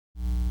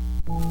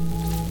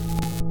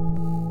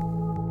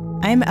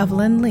I'm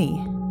Evelyn Lee.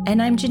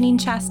 And I'm Janine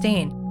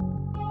Chastain.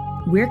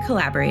 We're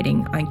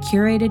collaborating on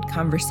curated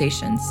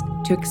conversations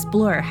to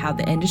explore how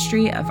the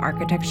industry of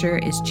architecture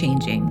is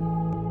changing.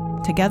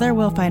 Together,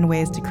 we'll find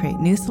ways to create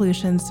new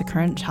solutions to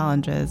current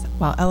challenges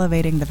while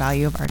elevating the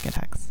value of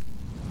architects.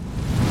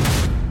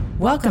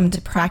 Welcome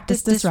to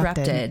Practice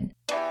Disrupted.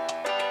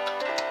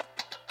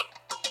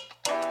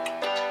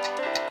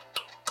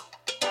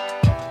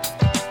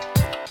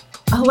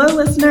 Hello,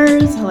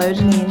 listeners. Hello,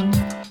 Janine.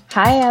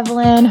 Hi,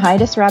 Evelyn. Hi,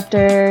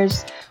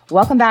 Disruptors.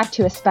 Welcome back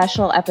to a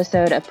special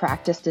episode of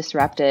Practice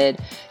Disrupted.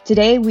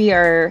 Today, we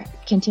are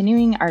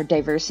continuing our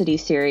diversity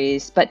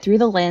series, but through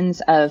the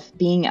lens of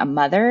being a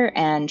mother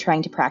and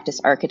trying to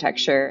practice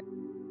architecture.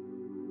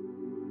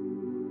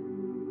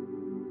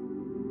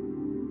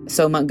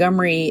 So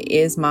Montgomery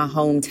is my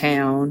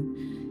hometown,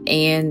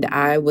 and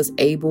I was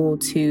able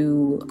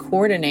to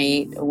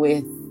coordinate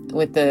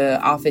with the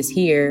office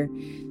here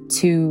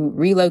to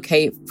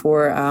relocate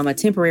for a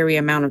temporary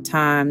amount of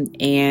time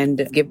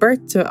and give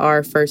birth to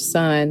our first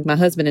son, my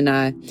husband and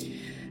I,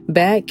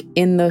 back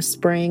in the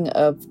spring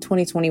of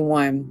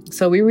 2021.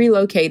 So we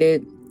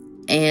relocated,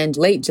 and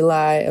late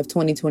July of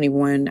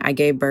 2021, I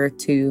gave birth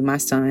to my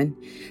son,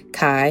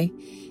 Kai.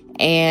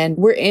 And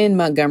we're in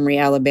Montgomery,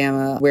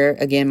 Alabama, where,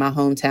 again, my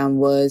hometown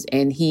was.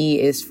 And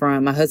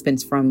my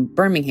husband's from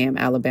Birmingham,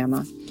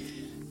 Alabama.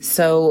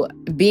 So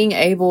being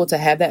able to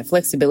have that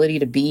flexibility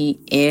to be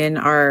in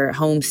our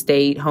home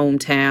state,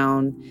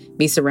 hometown,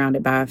 be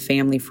surrounded by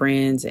family,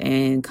 friends,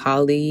 and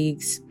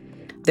colleagues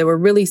that were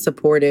really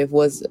supportive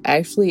was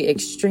actually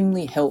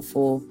extremely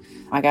helpful.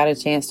 I got a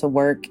chance to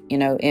work,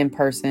 in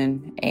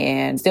person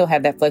and still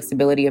have that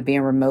flexibility of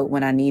being remote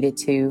when I needed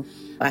to.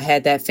 I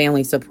had that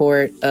family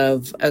support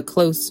of a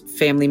close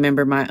family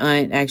member, my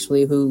aunt,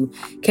 actually, who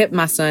kept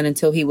my son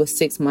until he was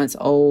 6 months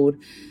old.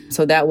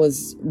 So that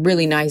was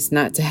really nice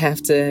not to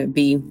have to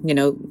be,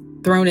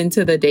 thrown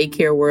into the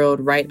daycare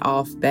world right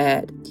off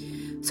bat.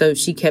 So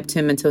she kept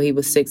him until he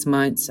was 6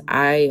 months.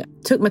 I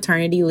took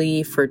maternity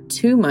leave for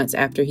 2 months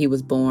after he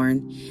was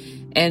born.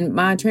 And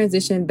my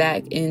transition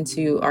back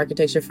into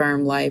architecture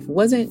firm life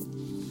wasn't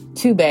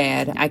too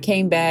bad. I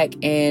came back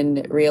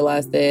and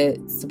realized that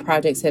some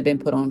projects had been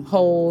put on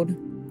hold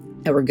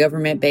that were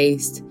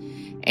government-based.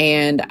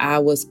 And I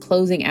was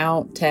closing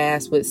out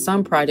tasks with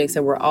some projects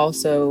that were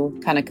also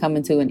kind of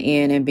coming to an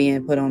end and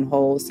being put on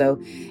hold.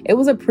 So it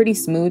was a pretty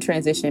smooth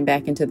transition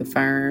back into the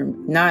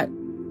firm, not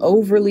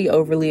overly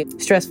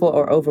stressful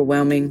or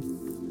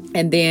overwhelming.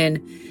 And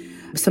then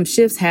some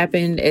shifts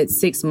happened at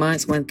 6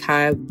 months when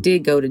Kai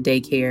did go to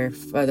daycare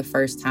for the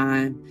first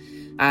time.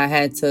 I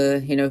had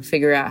to,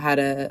 figure out how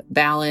to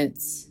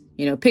balance,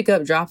 pick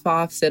up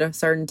drop-offs at a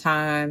certain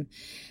time.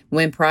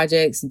 When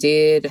projects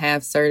did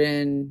have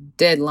certain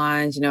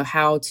deadlines,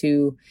 how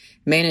to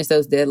manage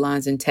those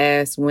deadlines and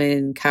tasks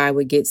when Kai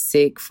would get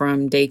sick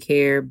from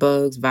daycare,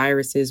 bugs,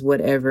 viruses,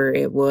 whatever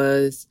it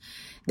was.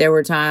 There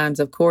were times,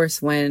 of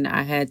course, when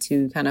I had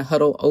to kind of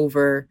huddle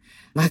over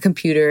my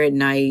computer at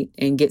night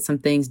and get some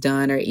things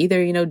done, or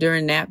either,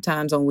 during nap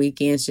times on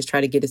weekends, just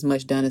try to get as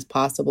much done as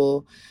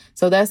possible.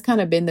 So that's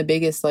kind of been the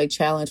biggest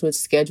challenge with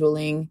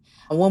scheduling.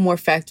 One more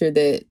factor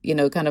that,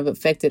 kind of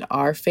affected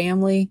our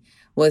family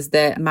was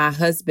that my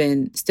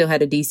husband still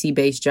had a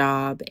DC-based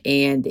job,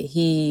 and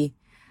he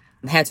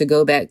had to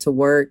go back to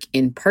work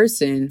in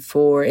person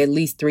for at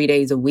least 3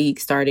 days a week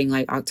starting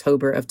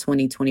October of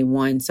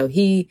 2021. So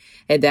he,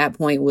 at that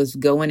point, was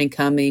going and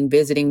coming,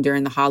 visiting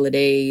during the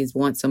holidays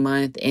once a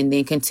month, and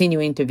then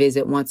continuing to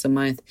visit once a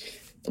month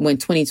when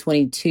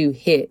 2022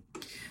 hit.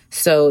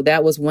 So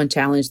that was one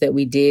challenge that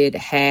we did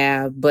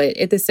have. But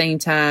at the same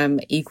time,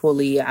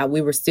 equally,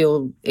 we were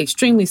still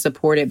extremely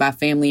supported by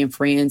family and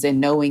friends,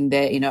 and knowing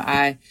that,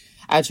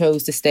 I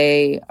chose to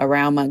stay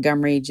around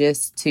Montgomery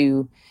just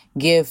to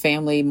give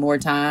family more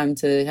time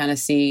to kind of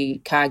see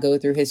Kai go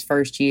through his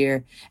first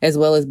year, as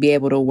well as be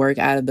able to work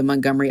out of the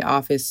Montgomery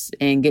office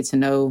and get to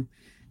know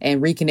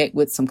and reconnect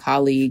with some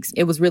colleagues.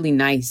 It was really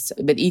nice,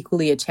 but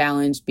equally a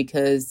challenge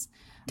because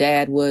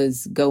Dad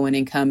was going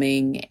and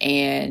coming,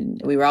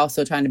 and we were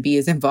also trying to be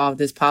as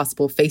involved as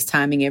possible,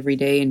 FaceTiming every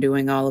day and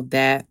doing all of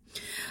that.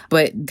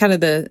 But kind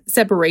of the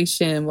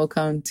separation will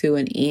come to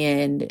an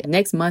end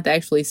next month,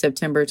 actually,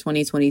 September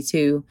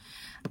 2022.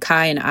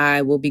 Kai and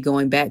I will be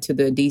going back to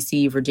the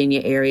DC,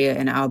 Virginia area,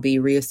 and I'll be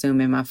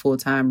reassuming my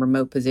full-time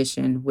remote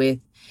position with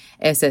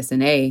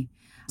SS&A.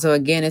 So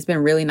again, it's been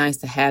really nice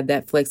to have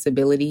that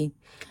flexibility.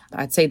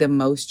 I'd say the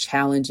most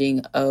challenging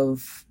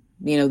of,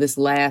 this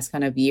last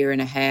kind of year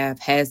and a half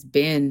has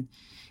been,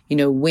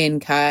 when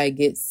Kai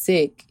gets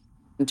sick,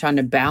 I'm trying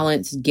to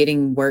balance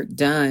getting work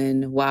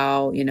done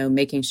while,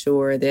 making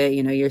sure that,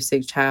 your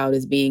sick child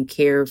is being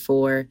cared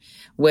for,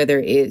 whether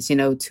it's,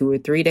 2 or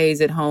 3 days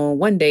at home,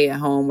 1 day at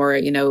home,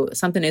 or,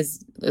 something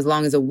as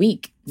long as a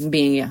week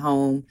being at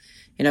home.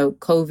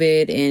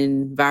 COVID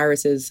and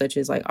viruses such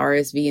as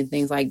RSV and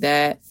things like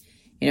that,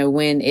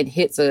 when it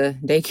hits a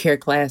daycare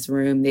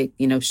classroom, it,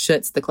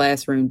 shuts the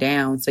classroom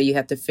down. So you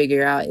have to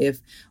figure out if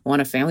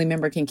a family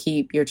member can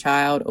keep your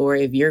child, or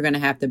if you're going to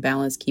have to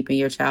balance keeping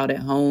your child at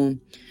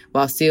home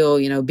while still,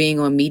 being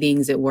on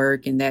meetings at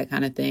work and that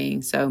kind of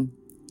thing. So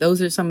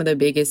those are some of the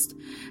biggest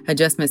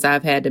adjustments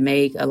I've had to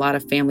make. A lot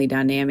of family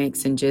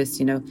dynamics and just,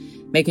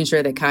 making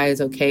sure that Kai is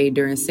okay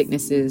during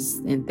sicknesses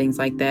and things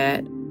like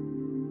that.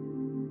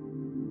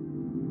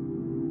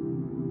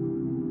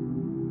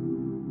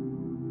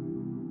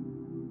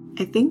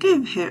 I think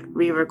I've hit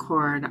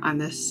re-record on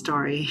this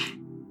story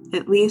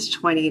at least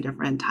 20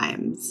 different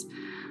times.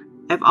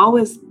 I've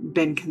always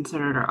been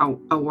considered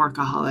a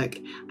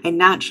workaholic. I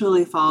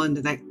naturally fall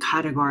into that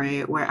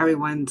category where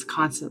everyone's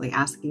constantly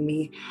asking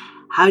me,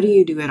 how do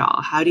you do it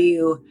all? How do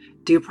you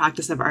do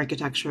practice of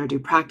architecture, do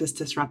practice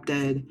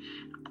disrupted,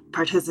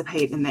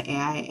 participate in the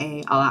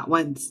AIA all at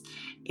once?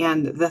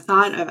 And the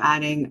thought of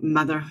adding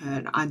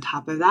motherhood on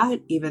top of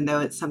that, even though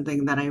it's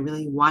something that I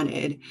really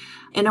wanted,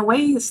 in a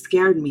way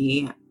scared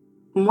me.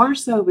 More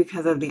so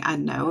because of the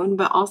unknown,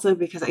 but also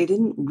because I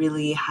didn't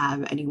really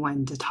have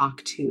anyone to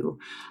talk to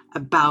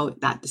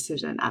about that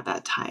decision at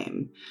that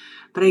time.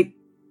 But I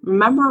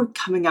remember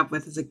coming up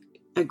with this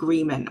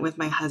agreement with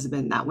my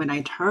husband that when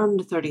I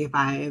turned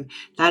 35,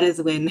 that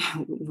is when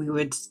we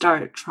would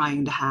start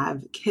trying to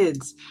have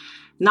kids,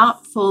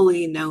 not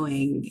fully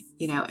knowing,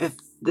 if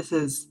this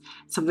is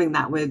something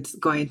that was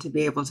going to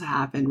be able to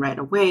happen right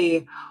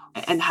away.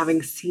 And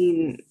having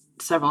seen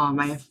several of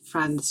my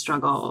friends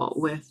struggle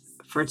with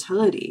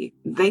fertility.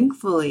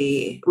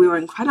 Thankfully, we were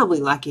incredibly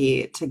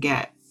lucky to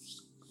get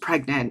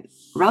pregnant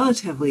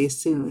relatively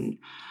soon,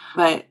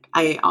 but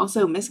I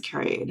also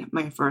miscarried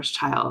my first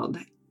child.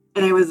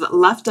 And I was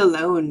left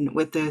alone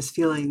with those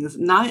feelings,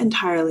 not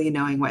entirely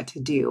knowing what to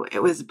do.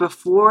 It was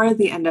before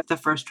the end of the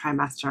first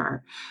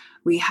trimester.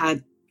 We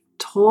had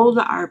told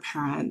our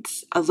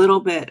parents a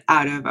little bit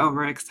out of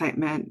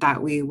overexcitement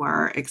that we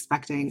were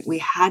expecting. We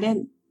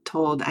hadn't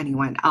told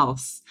anyone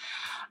else.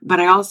 But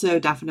I also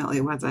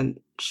definitely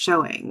wasn't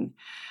showing.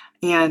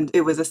 And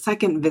it was a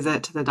second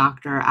visit to the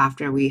doctor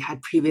after we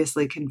had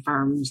previously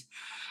confirmed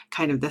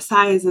kind of the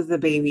size of the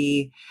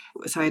baby.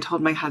 So I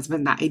told my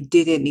husband that I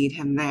didn't need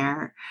him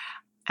there.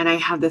 And I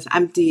had this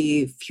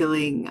empty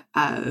feeling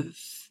of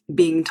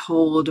being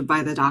told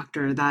by the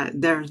doctor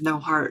that there's no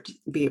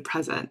heartbeat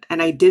present.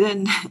 And I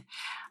didn't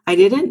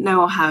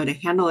know how to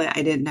handle it.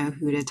 I didn't know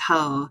who to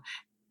tell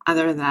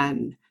other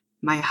than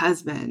my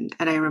husband.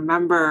 And I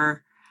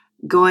remember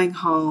going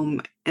home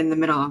in the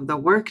middle of the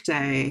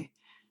workday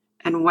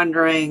and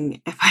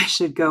wondering if I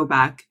should go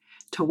back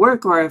to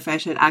work or if I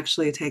should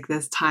actually take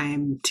this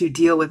time to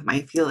deal with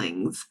my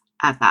feelings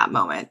at that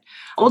moment.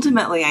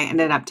 Ultimately, I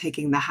ended up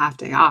taking the half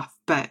day off,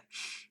 but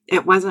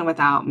it wasn't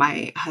without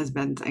my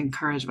husband's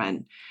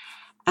encouragement.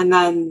 And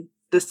then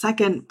the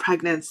second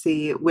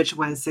pregnancy, which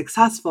was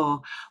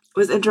successful,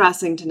 was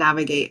interesting to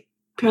navigate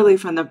purely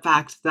from the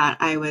fact that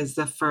I was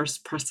the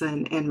first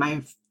person in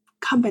my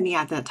company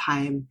at that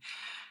time,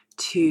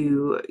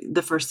 to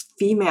the first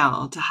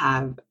female to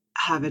have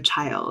a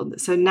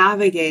child. So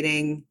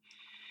navigating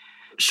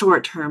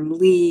short-term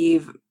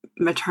leave,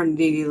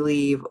 maternity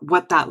leave,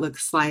 what that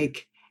looks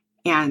like,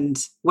 and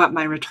what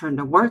my return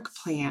to work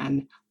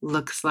plan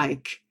looks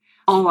like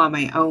all on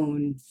my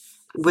own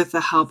with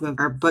the help of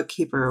our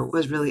bookkeeper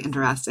was really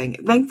interesting.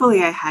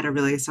 Thankfully, I had a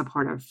really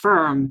supportive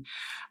firm,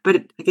 but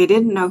I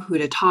didn't know who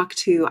to talk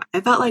to. I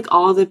felt like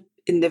all the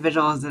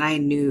individuals that I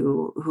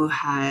knew who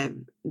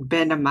had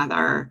been a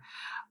mother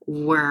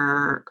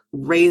were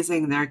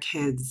raising their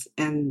kids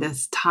in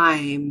this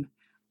time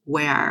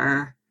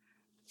where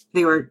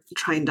they were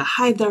trying to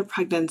hide their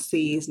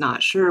pregnancies,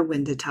 not sure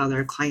when to tell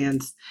their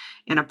clients.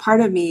 And a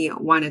part of me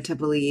wanted to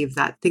believe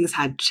that things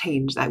had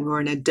changed, that we were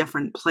in a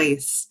different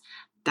place,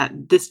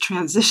 that this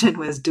transition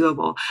was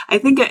doable. I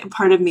think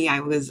part of me, I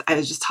was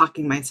just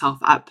talking myself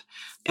up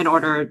in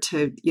order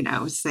to,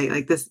 say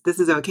like, this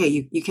is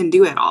okay. You can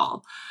do it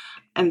all.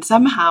 And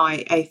somehow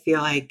I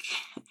feel like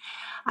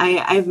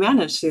I've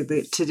managed to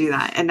do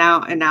that. And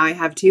now I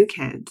have two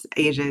kids,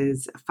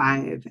 ages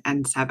 5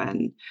 and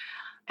 7.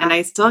 And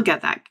I still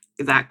get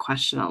that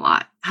question a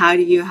lot. How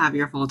do you have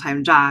your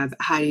full-time job?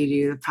 How do you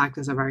do the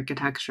practice of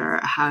architecture?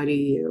 How do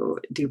you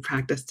do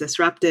practice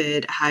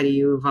disrupted? How do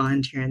you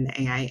volunteer in the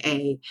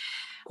AIA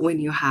when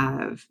you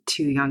have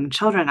 2 young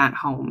children at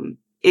home?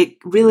 It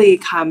really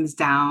comes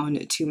down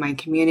to my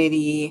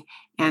community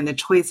and the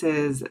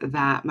choices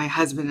that my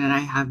husband and I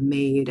have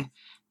made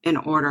in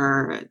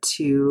order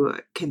to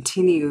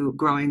continue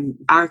growing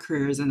our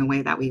careers in the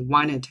way that we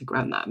wanted to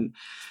grow them.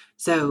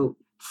 So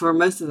for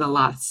most of the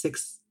last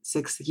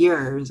 6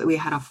 years, we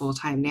had a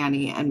full-time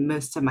nanny, and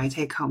most of my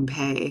take-home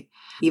pay,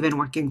 even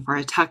working for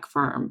a tech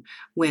firm,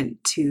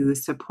 went to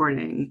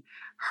supporting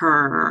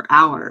her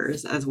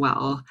hours as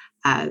well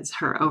as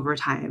her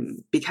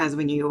overtime. Because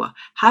when you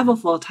have a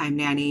full-time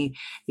nanny,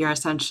 you're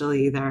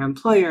essentially their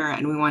employer,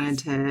 and we wanted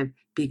to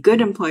be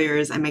good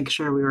employers and make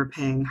sure we were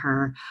paying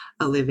her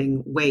a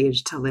living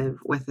wage to live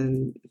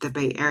within the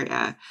Bay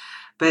Area.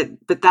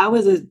 But that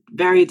was a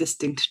very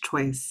distinct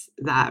choice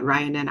that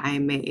Ryan and I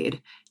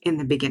made in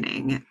the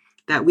beginning,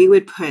 that we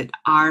would put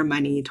our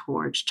money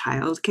towards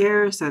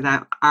childcare so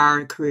that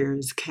our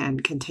careers can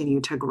continue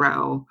to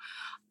grow.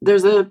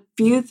 There's a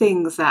few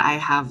things that I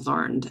have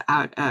learned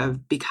out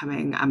of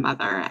becoming a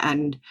mother,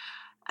 and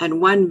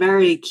one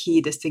very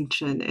key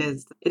distinction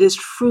is it is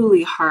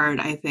truly hard,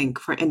 I think,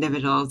 for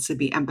individuals to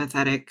be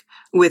empathetic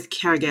with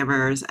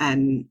caregivers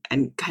and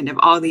kind of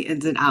all the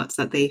ins and outs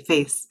that they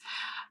face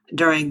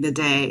during the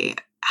day,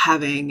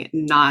 having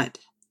not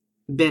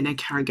been a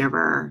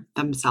caregiver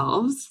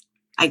themselves.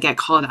 I get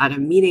called out of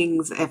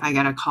meetings if I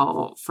get a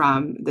call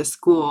from the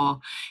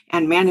school,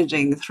 and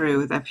managing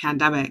through the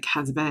pandemic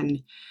has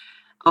been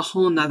a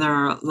whole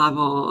nother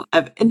level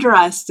of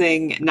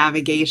interesting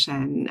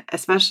navigation,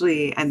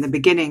 especially in the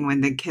beginning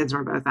when the kids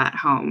were both at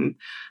home.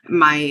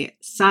 My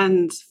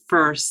son's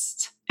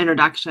first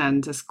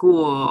introduction to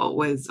school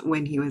was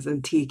when he was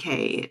in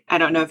TK. I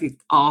don't know if you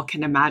all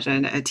can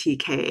imagine a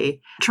TK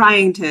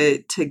trying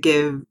to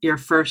give your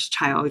first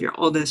child, your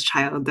oldest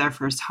child, their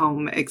first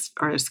home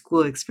or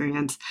school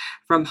experience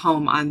from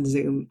home on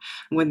Zoom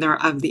when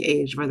they're of the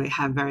age where they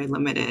have very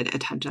limited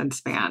attention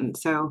span.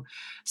 So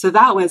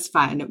that was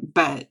fun.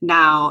 But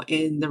now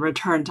in the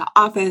return to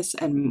office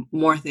and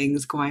more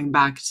things going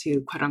back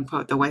to quote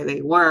unquote the way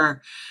they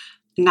were,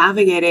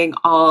 navigating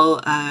all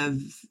of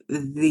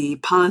the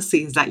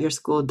policies that your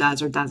school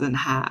does or doesn't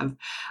have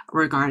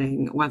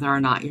regarding whether or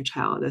not your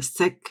child is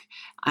sick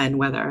and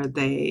whether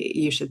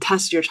you should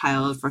test your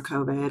child for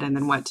COVID and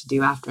then what to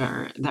do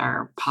after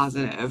they're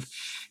positive.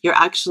 You're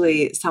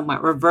actually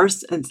somewhat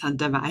reverse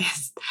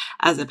incentivized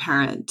as a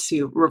parent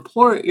to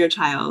report your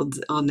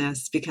child's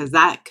illness, because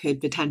that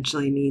could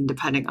potentially mean,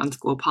 depending on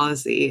school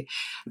policy,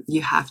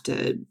 you have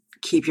to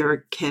keep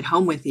your kid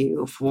home with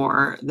you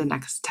for the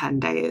next 10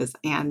 days.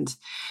 And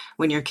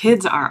when your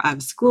kids are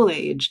of school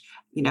age,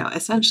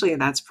 essentially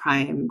that's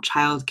prime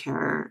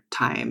childcare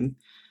time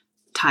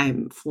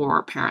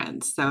for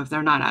parents. So if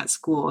they're not at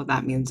school,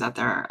 that means that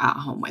they're at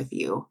home with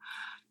you.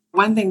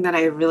 One thing that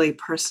I really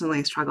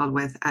personally struggled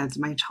with as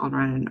my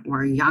children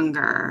were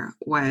younger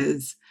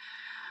was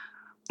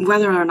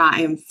whether or not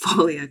I'm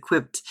fully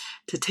equipped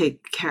to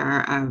take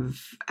care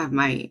of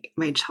my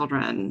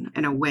children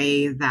in a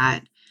way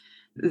that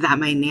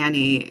my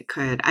nanny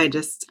could. I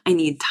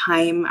need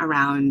time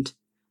around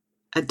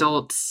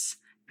adults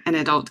and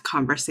adult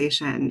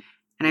conversation.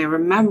 And I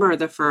remember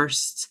the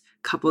first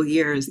couple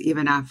years,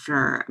 even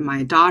after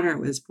my daughter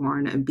was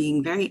born, of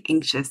being very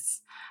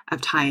anxious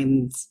of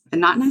times and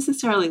not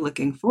necessarily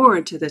looking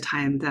forward to the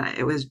time that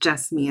it was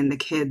just me and the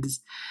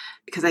kids,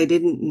 because I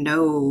didn't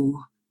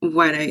know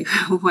what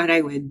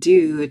I would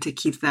do to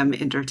keep them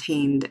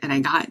entertained. And I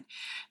got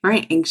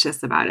very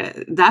anxious about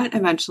it. That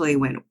eventually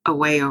went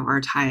away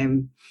over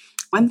time.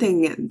 One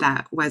thing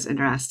that was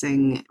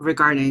interesting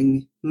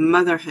regarding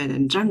motherhood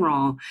in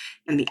general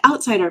and the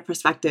outsider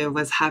perspective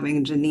was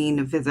having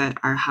Janine visit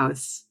our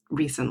house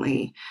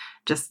recently,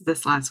 just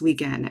this last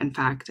weekend, in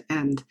fact.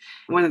 And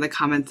one of the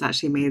comments that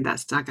she made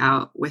that stuck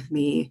out with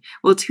me,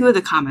 well, two of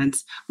the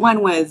comments.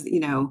 One was,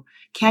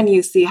 can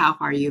you see how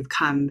far you've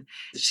come?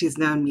 She's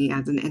known me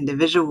as an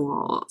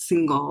individual,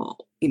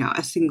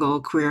 a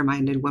single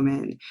career-minded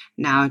woman,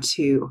 now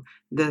to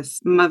this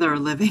mother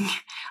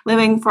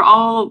living for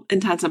all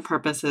intents and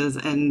purposes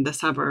in the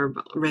suburb,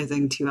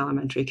 raising 2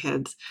 elementary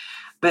kids.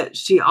 But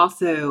she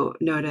also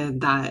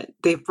noted that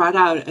they've brought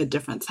out a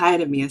different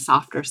side of me, a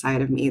softer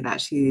side of me that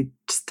she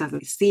just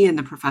doesn't see in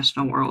the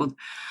professional world.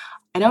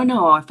 I don't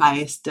know if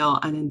I still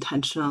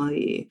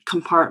unintentionally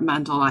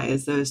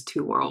compartmentalize those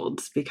two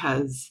worlds,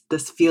 because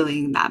this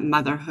feeling that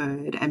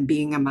motherhood and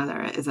being a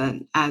mother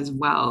isn't as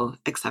well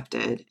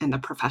accepted in the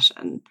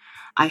profession.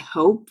 I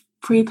hope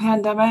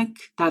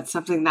pre-pandemic that's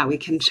something that we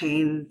can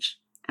change.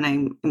 And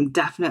I'm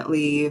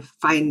definitely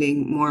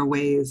finding more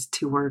ways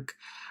to work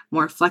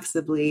more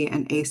flexibly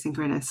and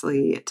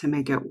asynchronously to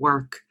make it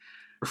work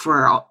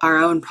for our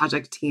own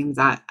project teams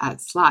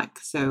at Slack.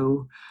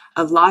 So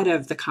a lot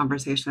of the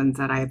conversations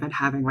that I've been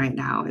having right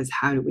now is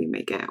how do we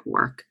make it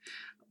work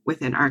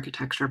within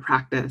architecture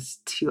practice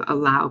to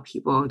allow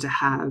people to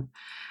have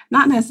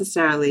not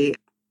necessarily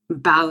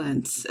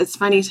balance. It's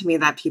funny to me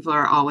that people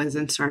are always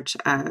in search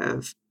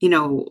of,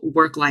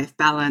 work-life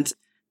balance.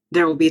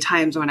 There will be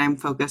times when I'm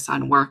focused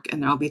on work,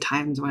 and there'll be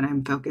times when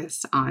I'm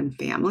focused on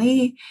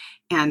family,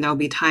 and there'll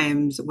be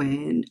times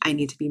when I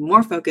need to be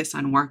more focused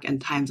on work and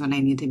times when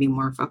I need to be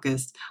more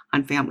focused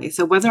on family.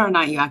 So whether or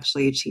not you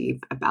actually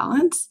achieve a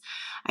balance,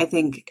 I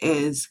think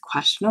is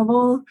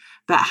questionable,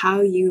 but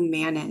how you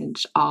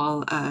manage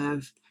all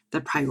of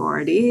the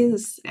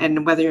priorities,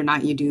 and whether or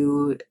not you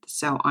do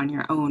so on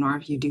your own or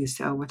if you do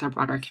so with a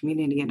broader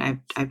community.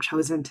 And I've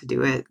chosen to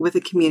do it with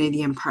a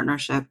community in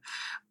partnership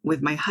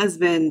with my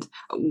husband,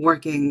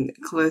 working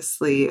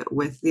closely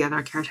with the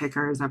other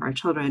caretakers of our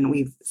children.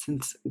 We've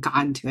since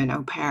gone to an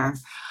au pair.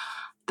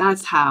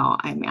 That's how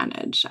I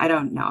manage. I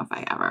don't know if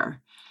I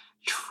ever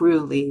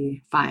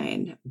truly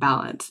find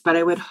balance, but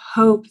I would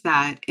hope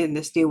that in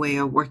this new way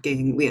of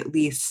working, we at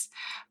least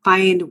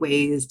find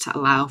ways to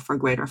allow for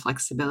greater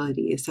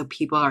flexibility so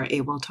people are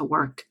able to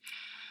work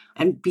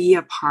and be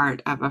a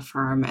part of a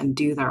firm and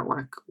do their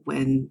work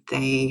when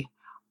they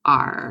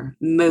are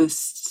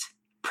most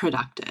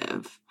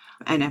productive.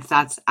 And if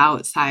that's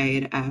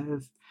outside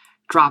of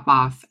drop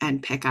off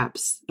and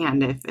pickups,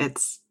 and if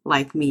it's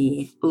like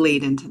me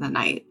late into the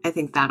night, I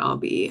think that'll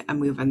be a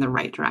move in the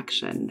right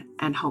direction.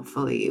 And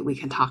hopefully we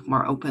can talk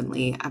more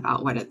openly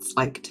about what it's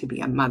like to be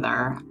a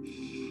mother,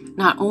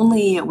 not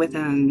only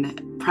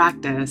within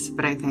practice,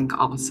 but I think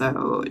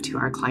also to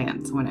our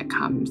clients when it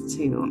comes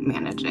to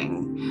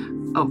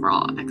managing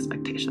overall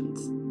expectations.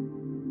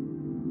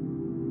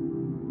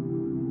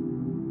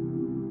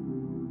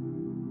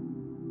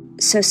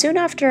 So soon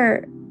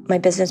after my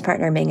business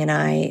partner Ming and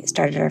I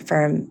started our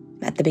firm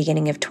at the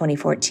beginning of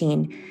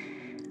 2014,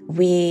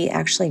 we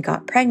actually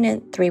got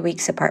pregnant 3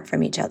 weeks apart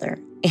from each other.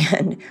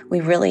 And we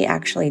really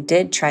actually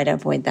did try to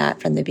avoid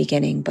that from the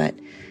beginning, but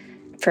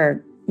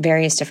for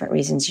various different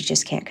reasons, you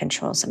just can't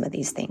control some of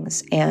these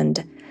things.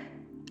 And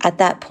at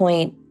that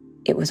point,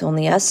 it was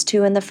only us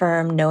two in the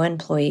firm, no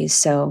employees.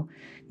 So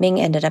Ming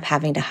ended up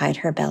having to hide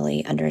her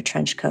belly under a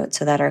trench coat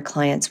so that our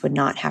clients would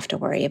not have to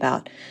worry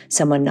about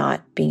someone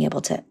not being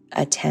able to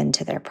attend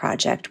to their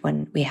project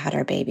when we had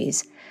our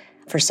babies.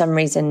 For some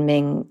reason,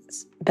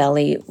 Ming's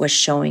belly was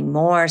showing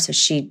more, so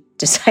she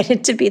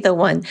decided to be the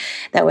one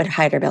that would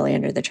hide her belly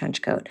under the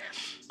trench coat.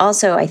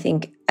 Also, I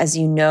think, as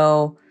you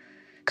know,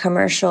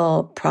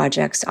 commercial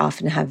projects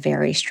often have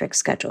very strict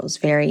schedules,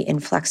 very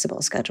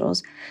inflexible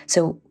schedules.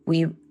 So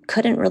we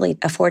couldn't really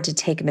afford to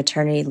take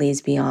maternity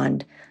leaves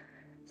beyond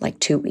like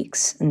 2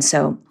 weeks. And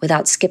so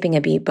without skipping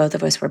a beat, both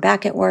of us were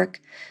back at work,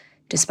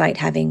 despite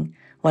having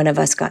one of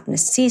us gotten a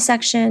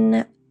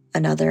C-section,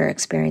 another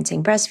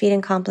experiencing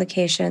breastfeeding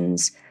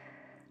complications,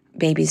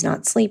 babies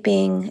not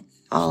sleeping,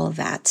 all of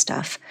that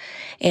stuff.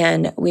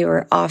 And we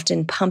were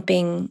often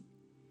pumping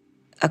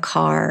a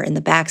car in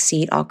the back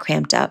seat, all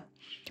cramped up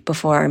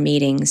before our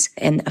meetings.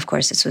 And of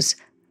course, this was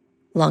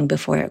long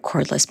before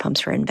cordless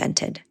pumps were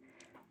invented.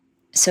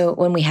 So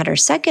when we had our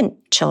second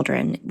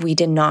children, we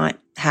did not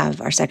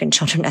have our second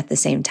children at the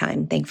same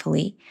time,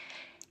 thankfully.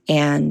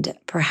 And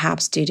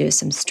perhaps due to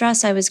some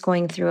stress I was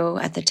going through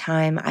at the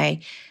time,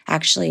 I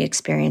actually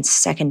experienced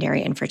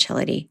secondary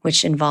infertility,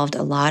 which involved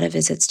a lot of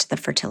visits to the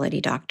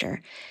fertility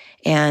doctor.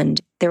 And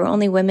there were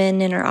only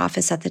women in our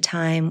office at the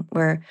time.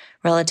 We're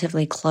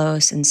relatively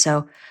close. And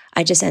so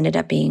I just ended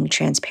up being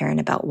transparent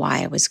about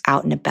why I was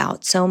out and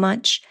about so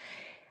much.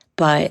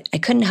 But I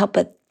couldn't help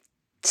but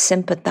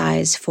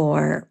sympathize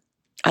for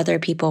other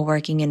people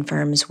working in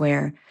firms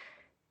where,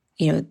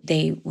 you know,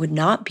 they would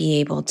not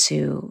be able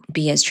to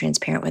be as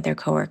transparent with their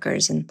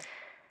coworkers and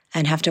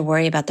have to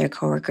worry about their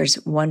coworkers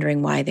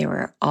wondering why they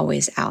were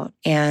always out.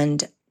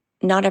 And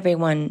not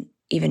everyone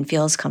even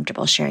feels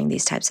comfortable sharing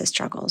these types of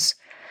struggles.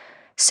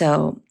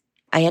 So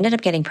I ended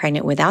up getting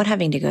pregnant without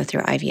having to go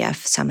through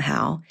IVF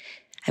somehow.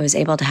 I was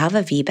able to have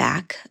a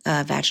VBAC,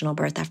 a vaginal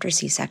birth after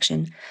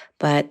C-section,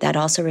 but that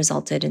also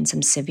resulted in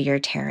some severe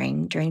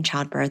tearing during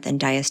childbirth and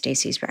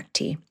diastasis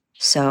recti.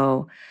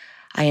 So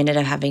I ended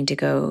up having to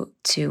go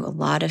to a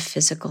lot of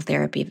physical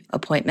therapy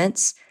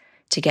appointments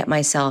to get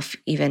myself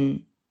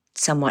even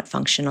somewhat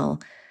functional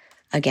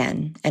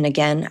again. And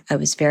again, I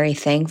was very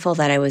thankful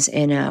that I was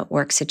in a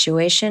work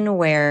situation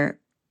where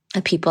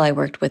the people I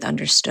worked with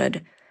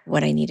understood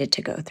what I needed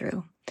to go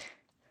through.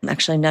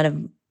 Actually, none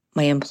of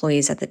my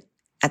employees at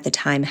the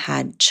time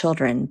had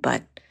children,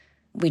 but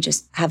we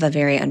just have a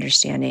very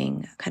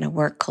understanding kind of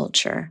work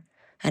culture.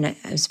 And I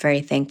was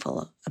very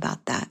thankful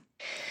about that.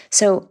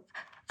 So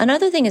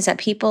another thing is that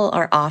people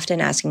are often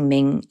asking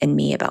Ming and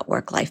me about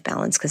work-life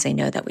balance because they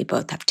know that we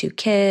both have 2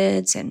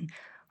 kids and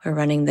we're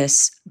running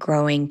this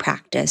growing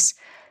practice.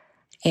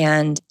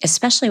 And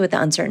especially with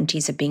the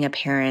uncertainties of being a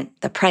parent,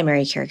 the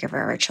primary caregiver of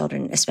our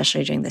children,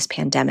 especially during this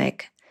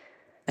pandemic,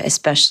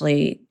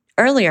 especially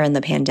earlier in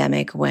the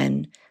pandemic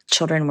when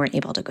children weren't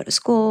able to go to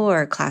school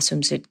or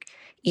classrooms would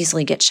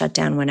easily get shut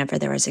down whenever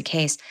there was a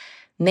case,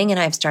 Ming and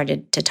I have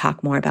started to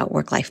talk more about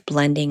work-life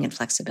blending and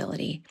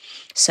flexibility.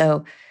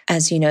 So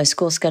as you know,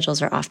 school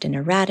schedules are often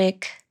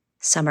erratic,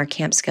 summer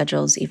camp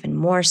schedules even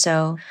more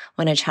so.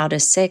 When a child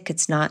is sick,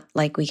 it's not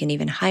like we can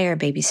even hire a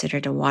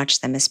babysitter to watch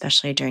them,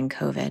 especially during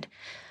COVID.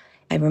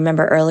 I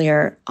remember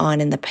earlier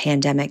on in the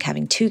pandemic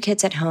having 2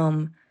 kids at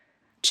home,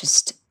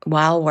 just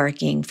while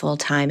working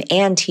full-time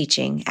and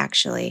teaching,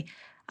 actually.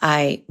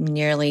 I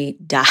nearly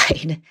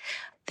died.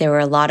 There were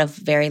a lot of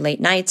very late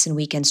nights and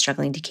weekends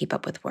struggling to keep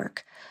up with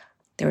work.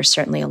 There were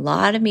certainly a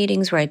lot of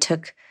meetings where I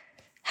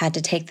had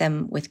to take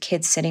them with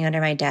kids sitting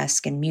under my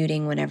desk and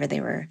muting whenever they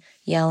were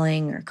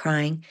yelling or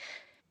crying.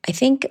 I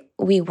think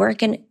we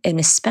work in an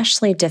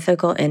especially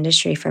difficult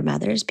industry for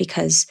mothers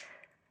because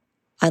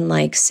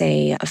unlike,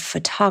 say, a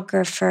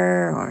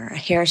photographer or a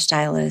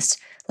hairstylist,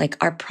 like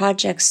our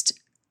projects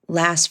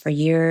last for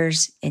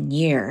years and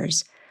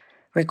years,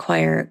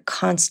 require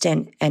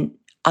constant and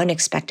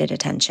unexpected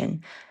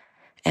attention.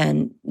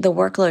 And the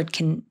workload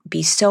can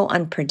be so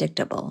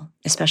unpredictable,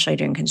 especially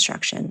during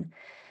construction.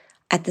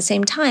 At the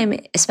same time,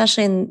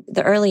 especially in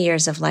the early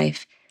years of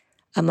life,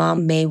 a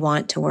mom may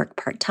want to work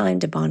part-time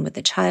to bond with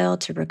the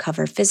child, to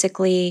recover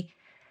physically,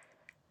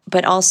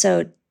 but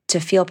also to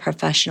feel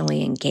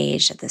professionally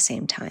engaged at the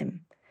same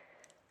time,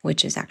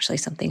 which is actually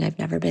something I've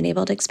never been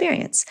able to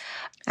experience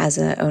as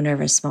an owner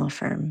of a small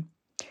firm.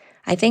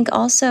 I think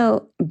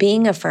also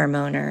being a firm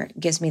owner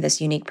gives me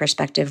this unique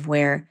perspective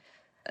where,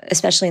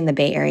 especially in the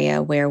Bay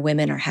Area, where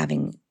women are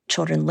having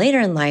children later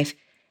in life,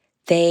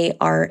 they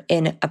are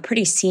in a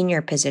pretty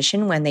senior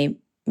position when they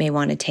may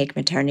want to take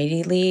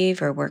maternity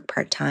leave or work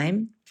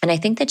part-time. And I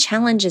think the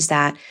challenge is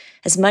that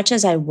as much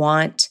as I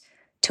want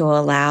to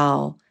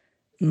allow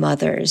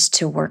mothers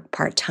to work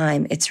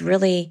part-time, it's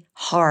really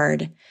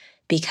hard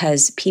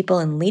because people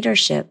in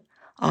leadership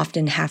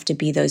often have to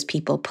be those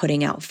people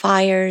putting out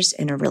fires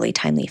in a really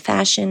timely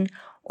fashion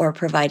or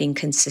providing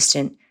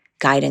consistent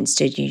guidance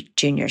to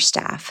junior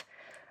staff.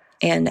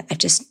 And I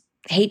just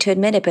hate to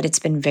admit it, but it's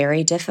been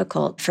very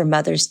difficult for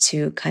mothers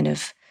to kind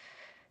of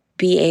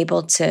be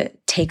able to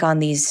take on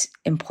these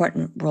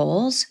important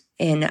roles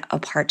in a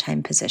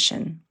part-time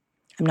position.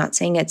 I'm not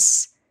saying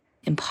it's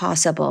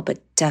impossible, but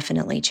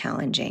definitely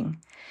challenging.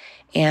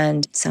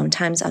 And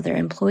sometimes other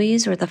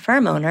employees or the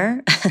firm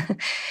owner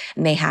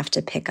may have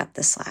to pick up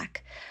the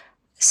slack.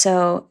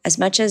 So as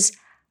much as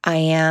I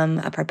am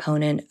a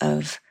proponent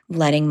of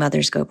letting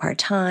mothers go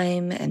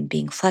part-time and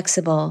being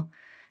flexible,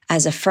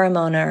 as a firm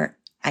owner,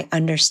 I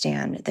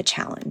understand the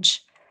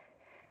challenge.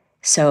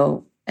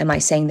 So am I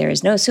saying there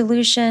is no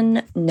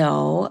solution?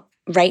 No.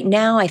 Right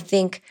now, I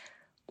think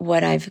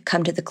what I've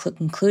come to the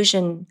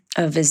conclusion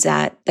of is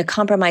that the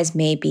compromise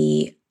may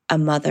be a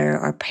mother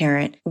or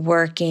parent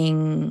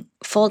working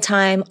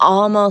full-time,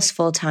 almost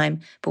full-time,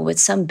 but with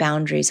some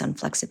boundaries on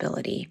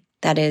flexibility.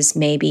 That is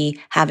maybe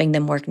having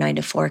them work 9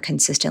 to 4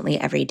 consistently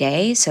every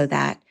day so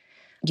that,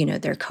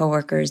 their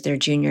coworkers, their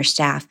junior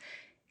staff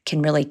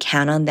can really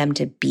count on them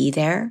to be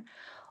there,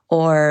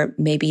 or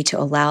maybe to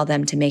allow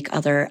them to make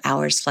other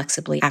hours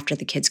flexibly after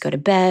the kids go to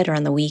bed or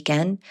on the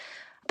weekend.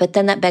 But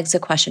then that begs the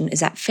question, is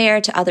that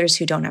fair to others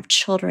who don't have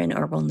children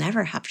or will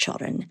never have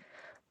children?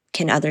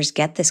 Can others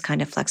get this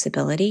kind of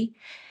flexibility?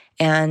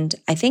 And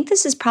I think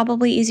this is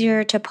probably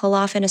easier to pull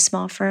off in a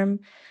small firm,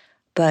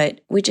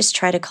 but we just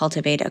try to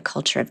cultivate a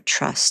culture of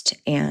trust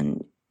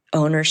and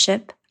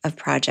ownership of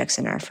projects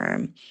in our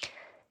firm.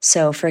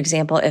 So, for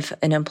example, if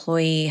an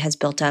employee has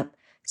built up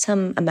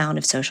some amount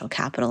of social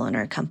capital in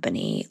our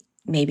company,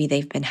 maybe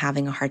they've been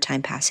having a hard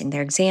time passing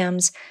their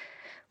exams,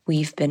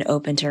 we've been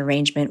open to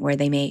arrangement where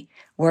they may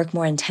work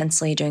more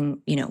intensely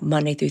during,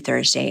 Monday through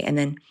Thursday and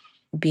then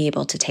be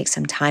able to take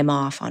some time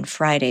off on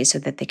Friday so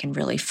that they can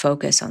really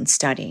focus on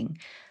studying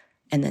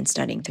and then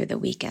studying through the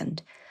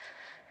weekend.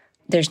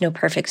 There's no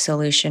perfect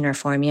solution or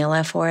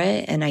formula for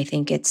it. And I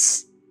think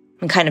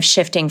I'm kind of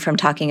shifting from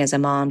talking as a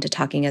mom to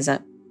talking as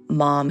a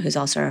mom who's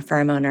also a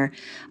firm owner.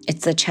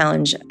 It's the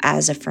challenge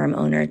as a firm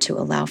owner to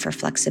allow for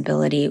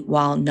flexibility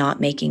while not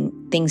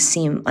making things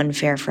seem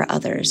unfair for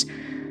others.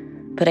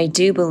 But I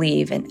do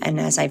believe, and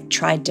as I've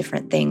tried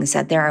different things,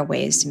 that there are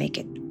ways to make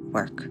it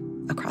work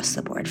across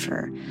the board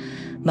for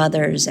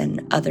mothers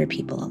and other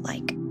people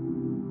alike.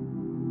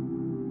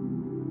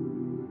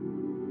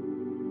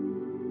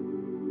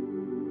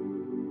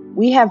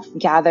 We have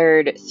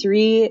gathered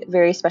 3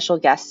 very special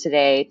guests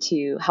today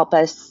to help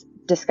us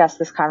discuss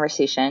this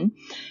conversation.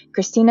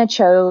 Christina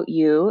Cho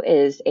Yu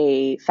is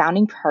a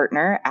founding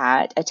partner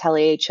at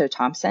Atelier Cho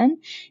Thompson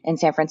in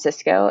San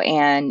Francisco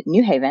and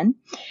New Haven.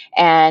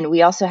 And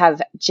we also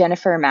have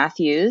Jennifer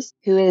Matthews,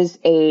 who is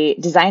a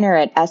designer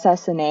at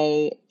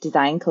SSNA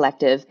Design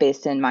Collective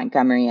based in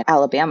Montgomery,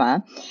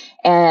 Alabama.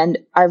 And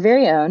our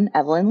very own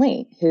Evelyn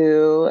Lee,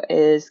 who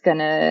is going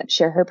to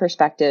share her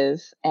perspective.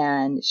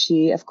 And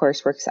she, of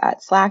course, works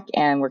at Slack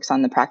and works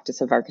on the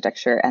practice of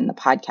architecture and the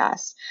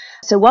podcast.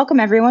 So welcome,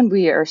 everyone.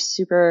 We are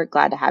super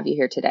glad to have you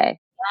here today.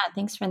 Yeah,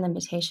 thanks for the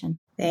invitation.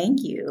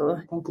 Thank you.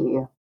 Thank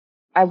you.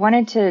 I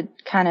wanted to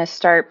kind of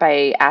start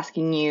by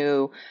asking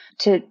you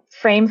to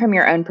frame from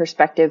your own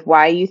perspective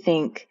why you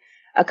think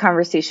a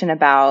conversation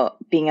about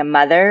being a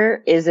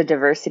mother is a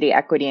diversity,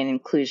 equity, and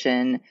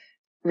inclusion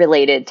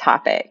related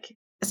topic.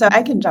 So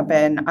I can jump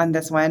in on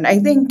this one.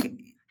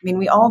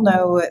 We all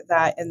know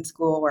that in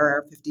school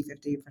we're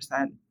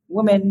 50%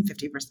 women,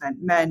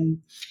 50%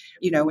 men.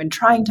 When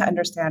trying to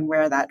understand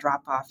where that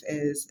drop off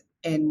is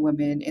in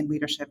women in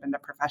leadership in the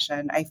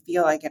profession, I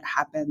feel like it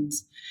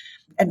happens.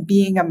 And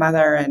being a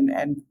mother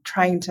and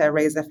trying to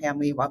raise a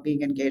family while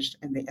being engaged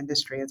in the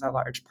industry is a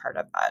large part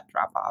of that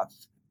drop off.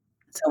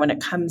 So when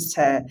it comes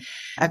to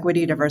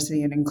equity,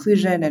 diversity, and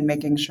inclusion and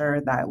making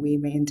sure that we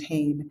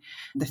maintain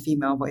the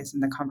female voice in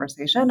the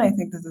conversation, I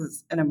think this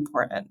is an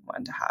important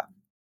one to have.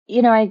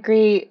 I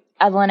agree,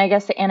 Evelyn. I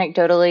guess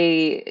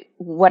anecdotally,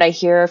 what I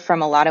hear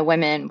from a lot of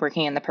women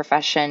working in the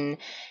profession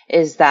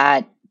is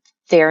that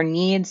their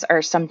needs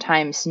are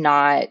sometimes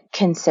not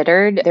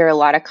considered. There are a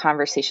lot of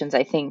conversations,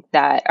 I think,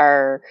 that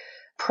are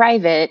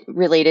private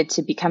related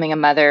to becoming a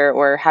mother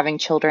or having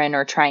children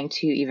or trying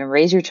to even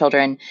raise your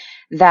children,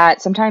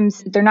 that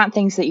sometimes they're not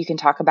things that you can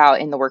talk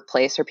about in the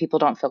workplace, or people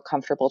don't feel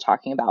comfortable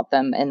talking about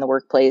them in the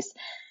workplace.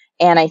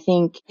 And I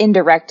think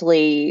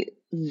indirectly,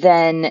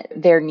 then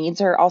their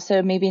needs are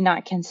also maybe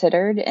not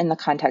considered in the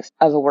context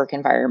of a work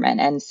environment.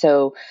 And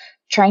so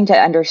trying to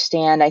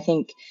understand, I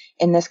think,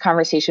 in this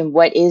conversation,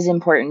 what is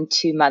important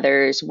to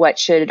mothers? What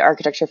should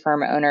architecture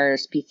firm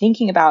owners be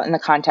thinking about in the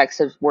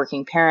context of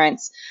working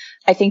parents?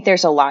 I think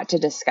there's a lot to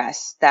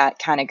discuss that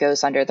kind of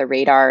goes under the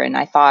radar. And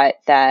I thought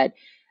that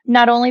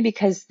not only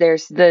because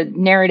there's the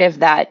narrative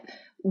that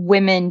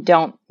women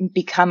don't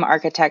become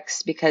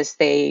architects because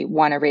they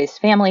want to raise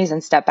families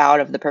and step out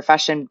of the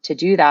profession to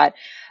do that.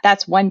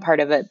 That's one part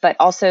of it, but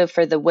also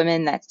for the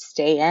women that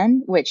stay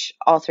in, which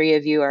all three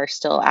of you are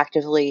still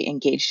actively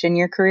engaged in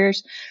your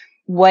careers.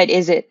 What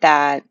is it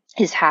that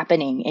is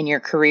happening in your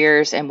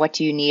careers, and what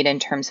do you need in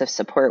terms of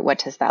support? What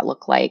does that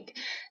look like?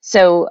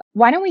 So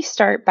why don't we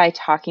start by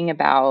talking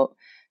about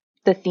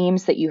the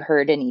themes that you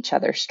heard in each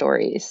other's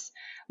stories?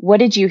 What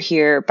did you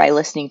hear by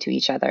listening to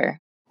each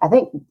other? I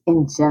think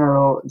in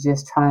general,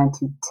 just trying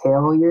to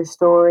tell your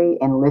story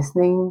and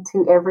listening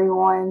to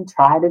everyone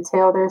try to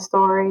tell their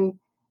story,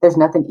 there's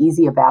nothing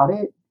easy about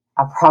it.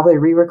 I probably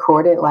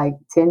re-recorded like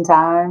 10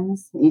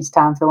 times, each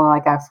time feeling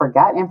like I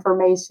forgot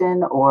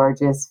information or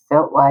just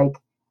felt like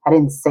I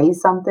didn't say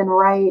something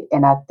right.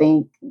 And I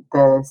think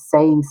the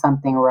saying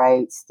something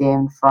right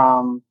stemmed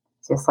from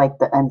just like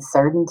the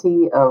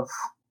uncertainty of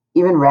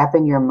even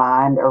wrapping your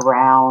mind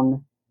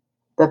around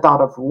the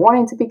thought of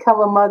wanting to become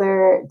a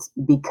mother,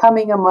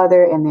 becoming a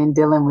mother, and then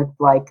dealing with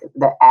like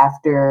the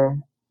after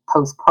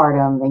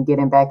postpartum and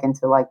getting back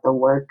into like the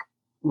work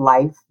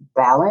life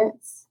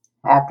balance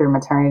after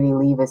maternity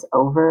leave is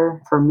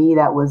over. For me,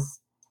 that was,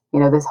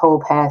 this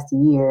whole past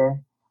year.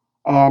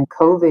 And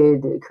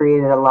COVID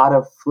created a lot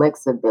of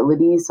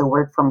flexibility. So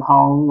work from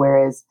home,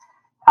 whereas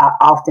I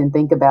often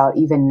think about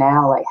even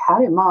now, like, how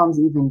did moms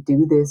even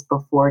do this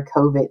before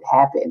COVID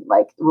happened?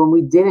 Like, when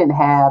we didn't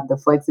have the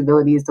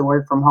flexibilities to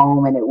work from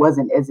home and it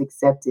wasn't as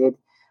accepted,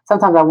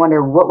 sometimes I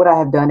wonder what would I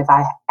have done if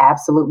I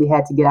absolutely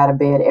had to get out of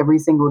bed every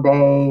single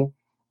day,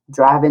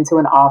 drive into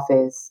an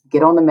office,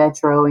 get on the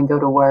metro and go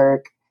to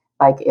work.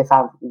 Like, if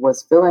I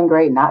was feeling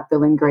great, not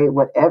feeling great,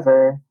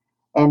 whatever.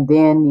 And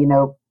then,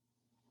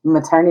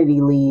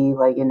 maternity leave,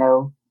 like,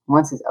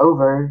 once it's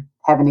over,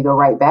 having to go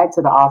right back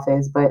to the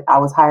office. But I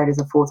was hired as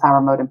a full-time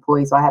remote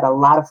employee. So I had a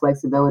lot of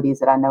flexibilities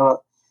that I know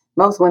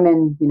most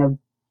women,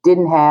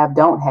 didn't have,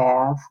 don't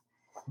have.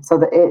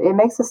 So it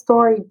makes the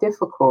story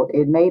difficult.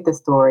 It made the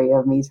story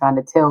of me trying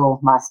to tell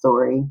my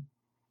story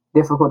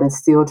difficult and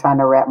still trying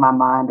to wrap my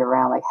mind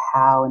around like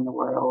how in the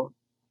world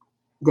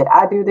did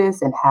I do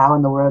this and how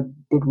in the world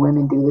did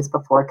women do this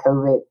before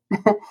COVID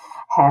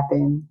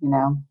happened,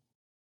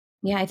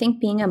 Yeah, I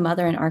think being a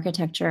mother in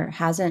architecture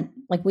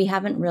we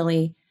haven't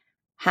really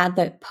had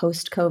the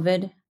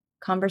post-COVID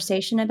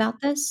conversation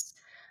about this.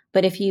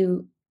 But if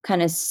you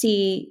kind of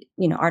see,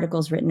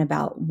 articles written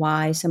about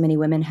why so many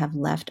women have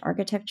left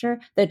architecture,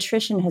 the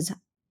attrition has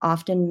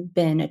often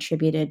been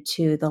attributed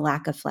to the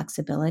lack of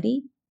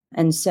flexibility.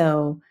 And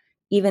so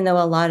even though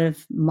a lot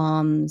of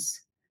moms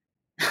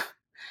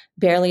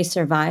barely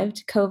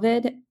survived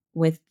COVID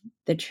with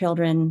the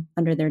children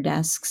under their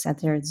desks as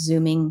they're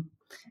Zooming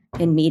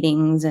in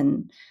meetings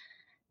and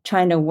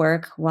trying to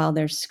work while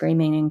they're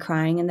screaming and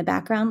crying in the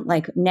background.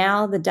 Like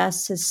now the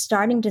dust is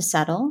starting to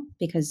settle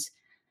because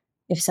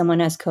if someone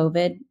has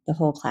COVID, the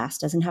whole class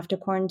doesn't have to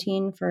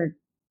quarantine for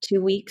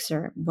 2 weeks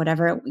or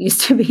whatever it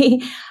used to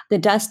be. The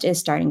dust is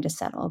starting to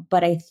settle.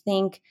 But I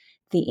think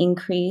the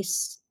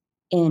increase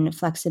in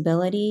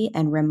flexibility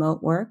and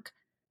remote work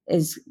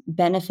is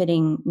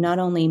benefiting not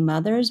only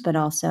mothers, but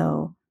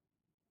also,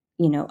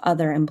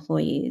 other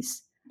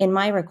employees. In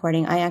my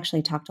recording, I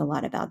actually talked a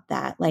lot about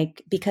that.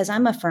 Like, because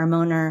I'm a firm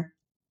owner,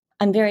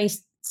 I'm very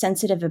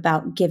sensitive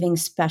about giving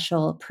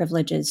special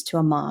privileges to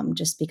a mom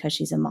just because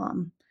she's a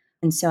mom.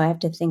 And so I have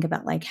to think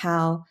about like,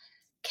 how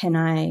can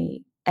I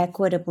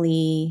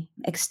equitably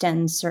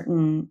extend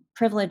certain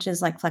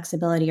privileges like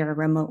flexibility or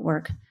remote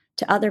work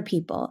to other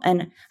people?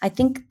 And I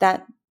think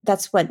that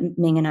that's what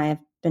Ming and I have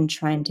been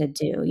trying to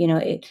do.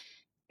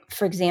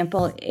 For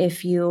example,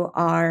 if you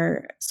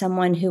are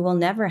someone who will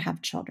never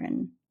have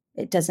children,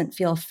 it doesn't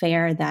feel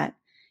fair that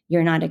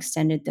you're not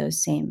extended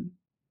those same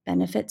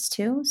benefits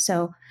too.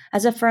 So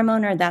as a firm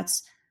owner,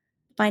 that's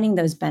finding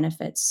those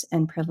benefits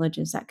and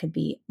privileges that could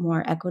be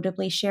more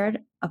equitably shared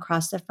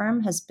across the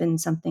firm has been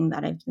something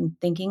that I've been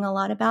thinking a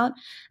lot about.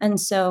 And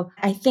so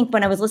I think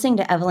when I was listening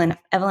to Evelyn,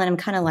 I'm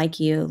kind of like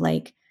you.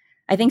 Like,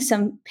 I think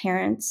some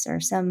parents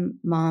or some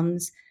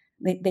moms,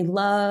 they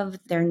love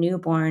their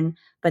newborn,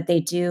 but they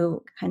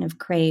do kind of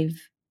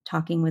crave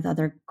talking with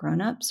other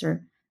grownups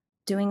or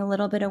doing a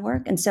little bit of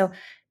work. And so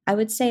I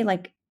would say,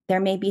 like, there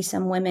may be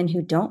some women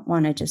who don't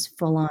want to just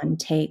full on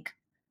take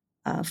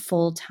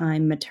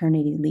full-time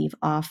maternity leave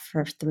off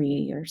for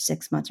 3 or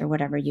 6 months or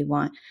whatever you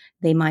want.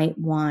 They might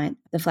want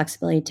the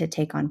flexibility to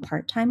take on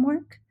part-time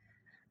work.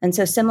 And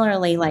so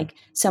similarly, like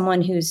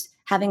someone who's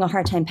having a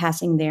hard time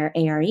passing their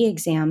ARE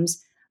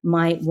exams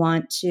might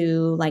want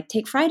to like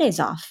take Fridays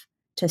off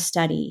to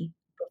study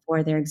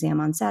before their exam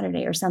on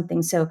Saturday or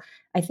something. So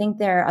I think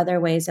there are other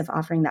ways of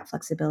offering that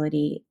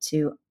flexibility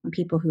to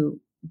people who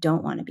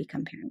don't want to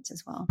become parents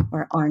as well,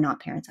 or are not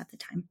parents at the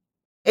time.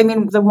 I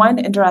mean, the one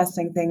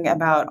interesting thing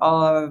about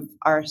all of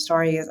our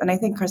stories, and I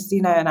think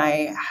Christina and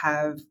I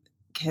have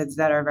kids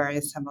that are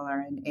very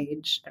similar in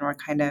age, and we're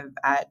kind of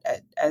at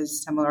a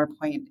similar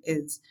point,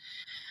 is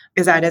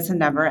that it's a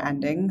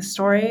never-ending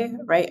story,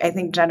 right? I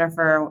think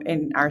Jennifer,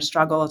 in our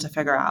struggle to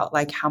figure out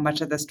like how much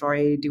of the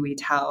story do we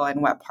tell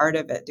and what part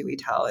of it do we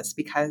tell, is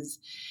because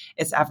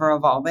it's ever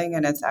evolving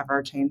and it's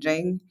ever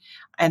changing,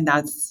 and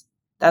that's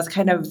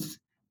kind of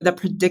the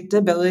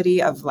predictability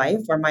of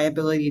life, or my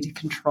ability to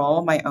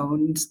control my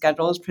own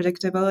schedule's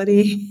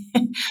predictability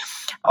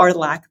or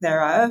lack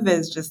thereof,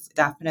 is just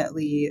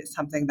definitely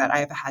something that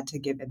I've had to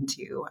give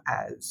into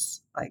as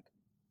like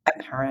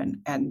a parent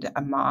and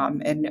a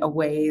mom in a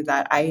way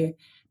that I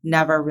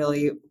never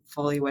really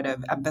fully would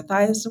have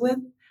empathized with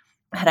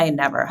had I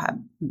never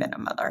had been a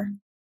mother.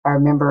 I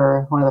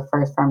remember one of the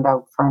first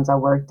firms I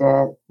worked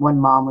at, one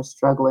mom was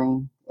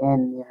struggling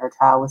and her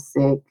child was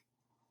sick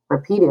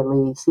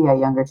repeatedly. She had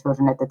younger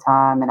children at the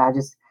time. And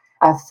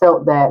I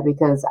felt that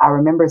because I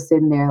remember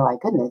sitting there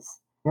like, goodness,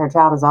 her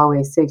child is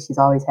always sick. She's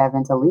always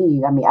having to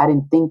leave. I mean, I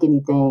didn't think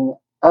anything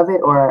of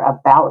it or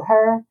about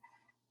her,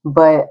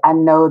 but I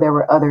know there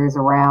were others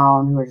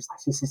around who were just like,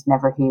 she's just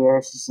never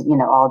here. She's,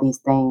 all these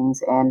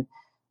things. And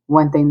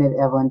one thing that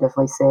Evelyn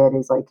definitely said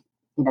is like,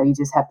 you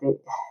just have to,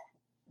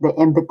 the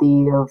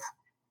empathy of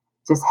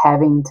just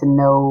having to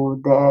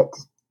know that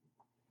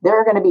there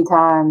are going to be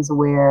times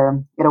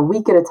where in a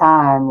week at a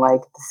time,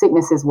 like the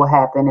sicknesses will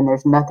happen and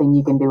there's nothing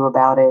you can do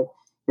about it.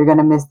 You're going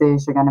to miss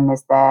this, you're going to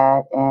miss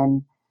that.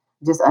 And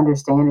just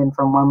understanding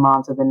from one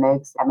mom to the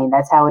next. I mean,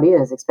 that's how it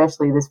is,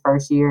 especially this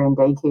first year in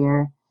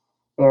daycare.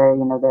 There,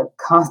 the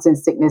constant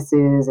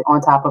sicknesses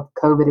on top of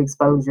COVID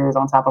exposures,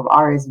 on top of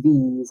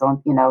RSVs,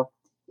 on,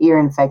 ear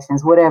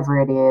infections, whatever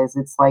it is.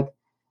 It's like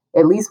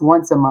at least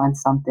once a month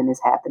something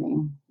is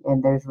happening.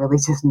 And there's really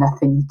just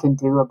nothing you can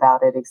do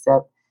about it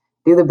except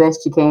do the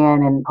best you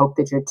can and hope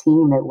that your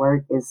team at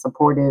work is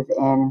supportive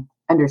and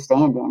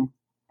understanding.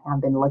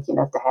 I've been lucky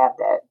enough to have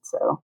that.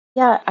 So,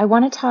 yeah, I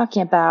want to talk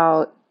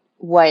about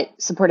what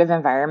supportive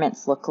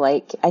environments look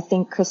like. I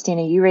think,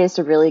 Christina, you raised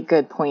a really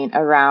good point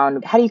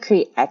around how do you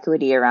create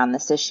equity around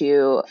this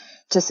issue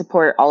to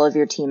support all of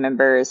your team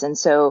members. And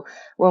so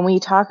when we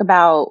talk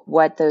about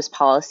what those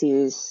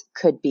policies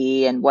could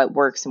be and what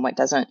works and what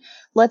doesn't,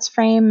 let's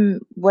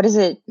frame what does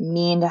it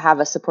mean to have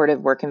a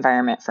supportive work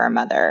environment for a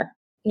mother?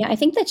 Yeah, I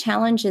think the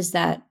challenge is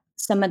that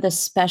some of the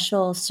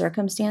special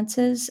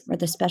circumstances or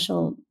the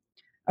special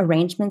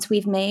arrangements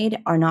we've made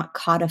are not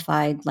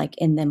codified like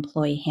in the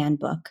employee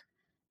handbook.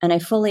 And I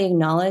fully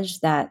acknowledge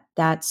that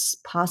that's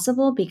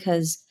possible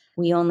because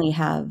we only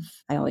have,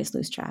 I always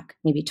lose track,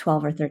 maybe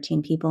 12 or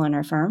 13 people in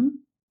our firm.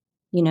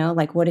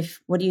 Like what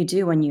do you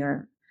do when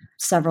you're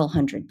several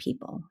hundred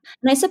people?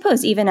 And I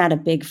suppose even at a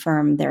big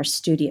firm, there are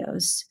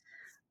studios,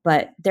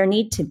 but there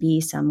need to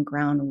be some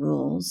ground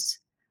rules.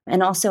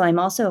 And also, I'm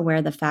also aware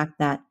of the fact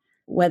that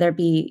whether it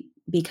be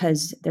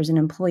because there's an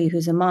employee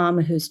who's a mom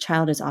whose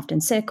child is often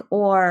sick,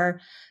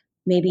 or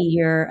maybe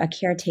you're a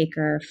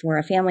caretaker for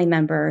a family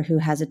member who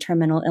has a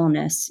terminal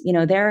illness,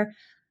 there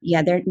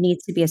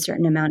needs to be a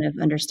certain amount of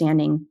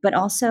understanding, but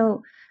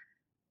also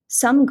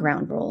some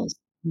ground rules.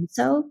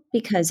 So,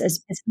 because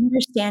as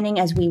understanding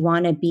as we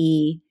want to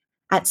be,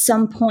 at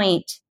some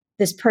point,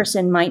 this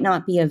person might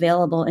not be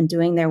available and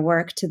doing their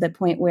work to the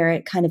point where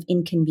it kind of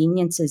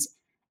inconveniences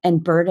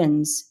and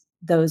burdens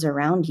those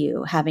around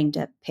you having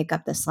to pick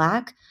up the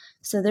slack.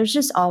 So there's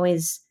just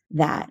always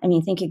that. I mean,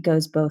 I think it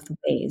goes both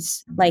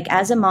ways. Like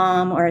as a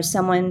mom or as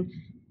someone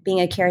being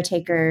a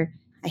caretaker,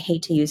 I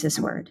hate to use this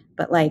word,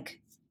 but like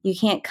you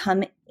can't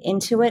come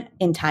into it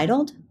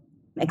entitled,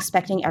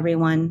 expecting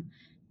everyone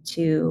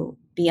to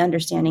be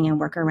understanding and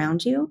work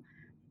around you.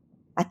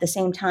 At the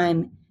same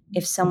time,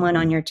 if someone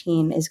on your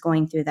team is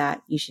going through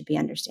that, you should be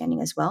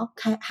understanding as well.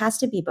 It has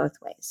to be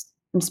both ways.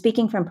 I'm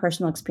speaking from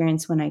personal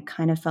experience when I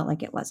kind of felt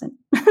like it wasn't.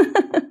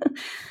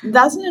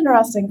 That's an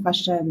interesting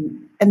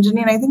question. And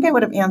Janine, I think I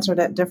would have answered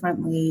it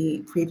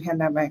differently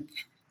pre-pandemic,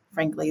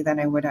 frankly, than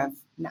I would have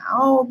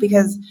now,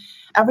 because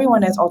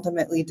everyone is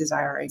ultimately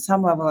desiring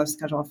some level of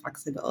schedule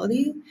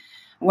flexibility,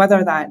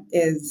 whether that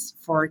is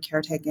for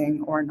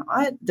caretaking or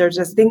not. There's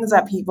just things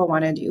that people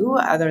want to do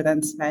other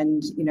than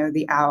spend,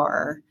 the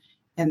hour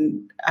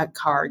in a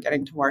car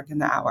getting to work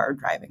and the hour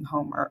driving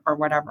home or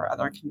whatever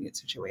other commute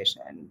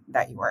situation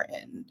that you are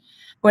in.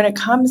 When it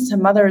comes to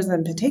mothers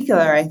in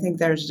particular, I think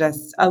there's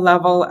just a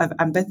level of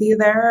empathy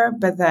there.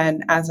 But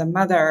then as a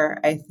mother,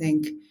 I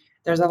think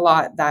there's a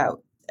lot that,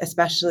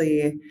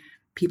 especially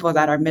people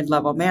that are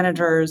mid-level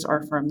managers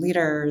or firm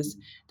leaders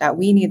that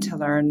we need to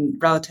learn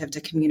relative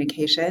to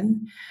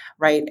communication,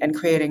 right? And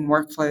creating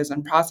workflows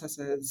and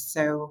processes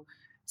so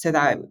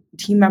that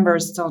team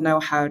members still know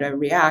how to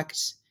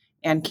react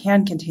and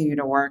can continue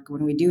to work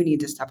when we do need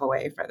to step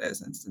away for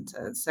those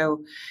instances.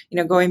 So,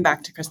 going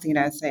back to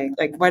Christina saying,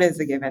 like, what is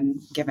the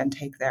give and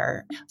take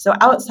there? So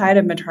outside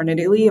of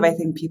maternity leave, I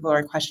think people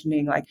are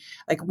questioning, like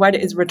what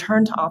is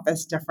return to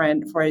office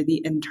different for the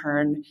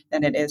intern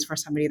than it is for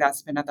somebody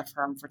that's been at the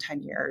firm for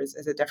 10 years?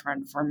 Is it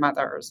different for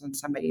mothers and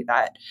somebody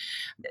that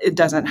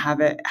doesn't have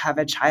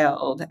a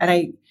child?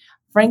 And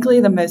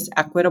frankly, the most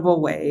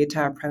equitable way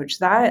to approach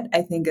that,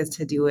 I think, is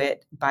to do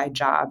it by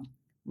job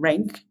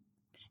rank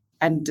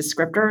and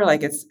descriptor.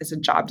 Like it's a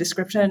job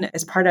description.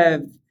 As part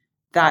of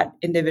that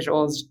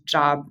individual's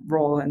job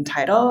role and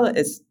title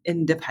is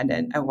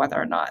independent of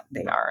whether or not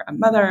they are a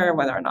mother,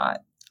 whether or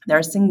not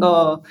they're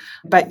single,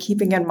 but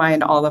keeping in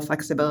mind all the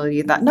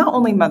flexibility that not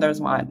only mothers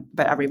want,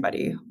 but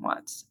everybody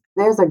wants.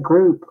 There's a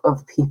group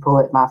of people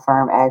at my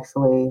firm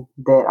actually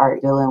that are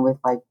dealing with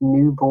like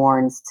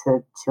newborns to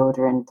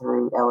children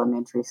through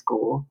elementary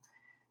school.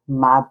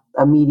 My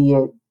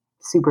immediate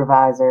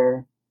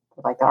supervisor,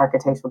 like the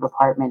architectural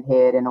department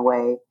head in a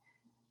way,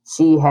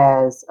 she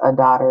has a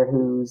daughter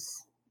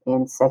who's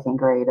in second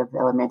grade of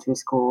elementary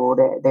school.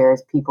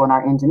 There's people on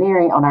our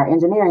engineering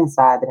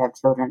side that have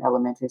children in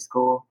elementary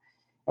school.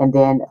 And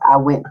then I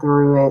went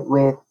through it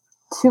with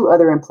 2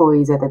 other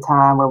employees at the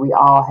time where we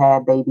all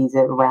had babies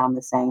at around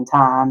the same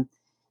time,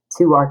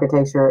 2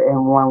 architecture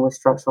and 1 was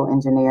structural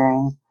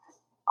engineering.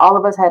 All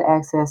of us had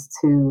access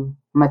to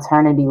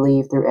maternity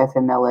leave through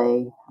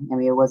FMLA. I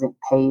mean, it wasn't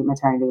paid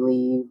maternity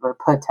leave or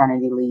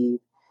paternity leave,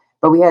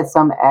 but we had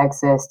some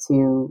access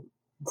to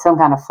some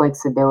kind of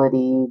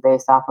flexibility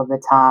based off of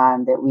the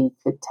time that we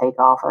could take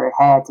off or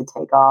had to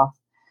take off.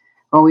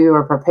 When we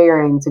were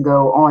preparing to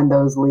go on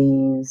those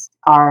leaves,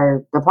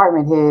 our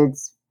department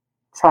heads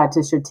tried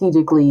to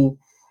strategically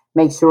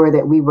make sure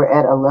that we were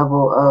at a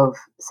level of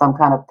some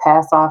kind of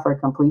pass off or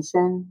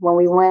completion when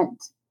we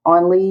went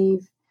on leave.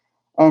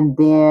 And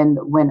then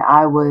when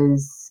I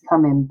was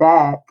coming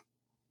back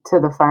to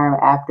the firm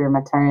after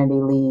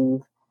maternity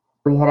leave,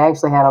 we had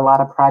actually had a lot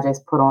of projects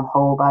put on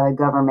hold by the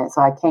government.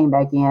 So I came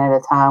back in at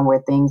a time where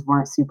things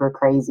weren't super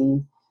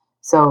crazy.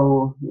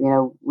 So,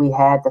 we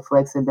had the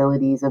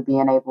flexibilities of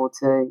being able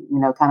to,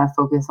 kind of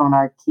focus on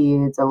our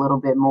kids a little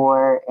bit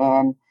more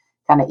and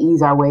kind of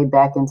ease our way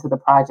back into the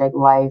project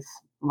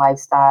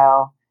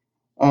lifestyle.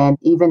 And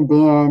even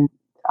then,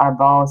 our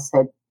boss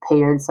had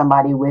paired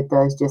somebody with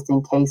us just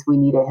in case we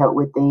needed help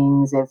with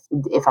things.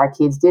 If our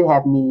kids did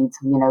have needs,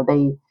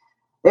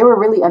 they were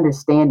really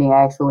understanding,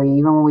 actually.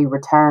 Even when we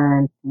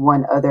returned,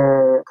 one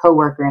other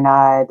coworker and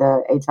I,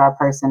 the HR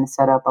person,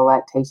 set up a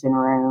lactation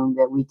room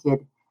that we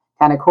could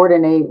kind of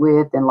coordinate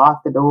with and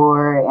lock the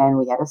door. And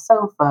we had a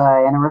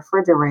sofa and a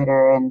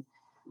refrigerator. And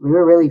we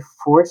were really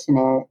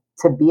fortunate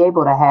to be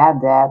able to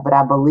have that. But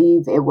I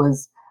believe it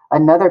was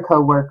another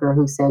coworker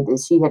who said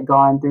that she had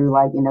gone through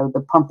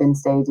the pumping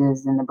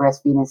stages and the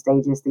breastfeeding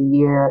stages the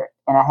year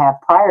and a half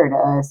prior to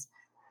us.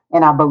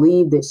 And I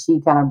believe that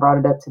she kind of brought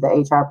it up to the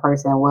HR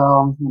person.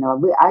 Well,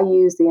 I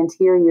use the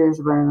interiors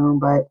room,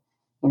 but,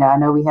 I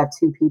know we have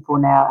 2 people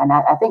now. And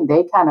I think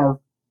they kind of,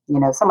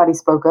 somebody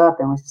spoke up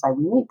and was just like,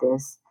 we need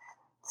this.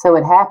 So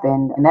it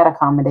happened, and that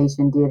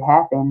accommodation did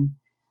happen.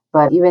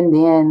 But even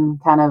then,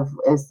 kind of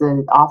as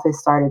the office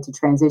started to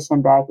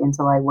transition back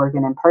into like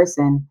working in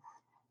person,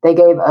 they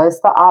gave us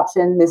the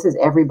option. This is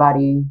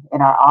everybody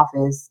in our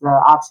office, the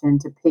option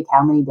to pick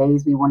how many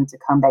days we wanted to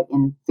come back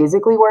and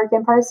physically work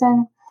in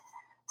person.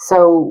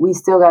 So we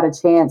still got a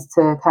chance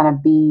to kind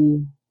of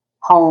be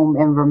home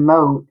and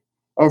remote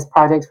as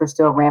projects were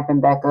still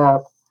ramping back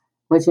up,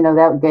 which,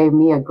 that gave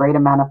me a great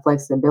amount of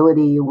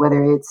flexibility,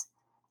 whether it's,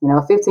 a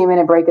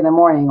 15-minute break in the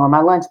morning or my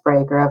lunch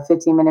break or a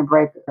 15-minute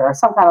break or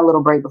some kind of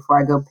little break before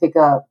I go pick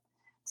up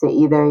to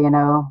either,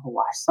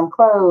 wash some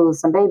clothes,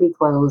 some baby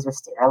clothes, or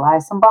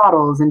sterilize some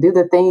bottles and do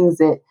the things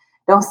that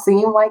don't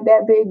seem like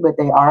that big, but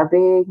they are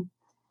big.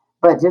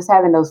 But just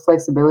having those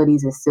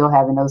flexibilities is still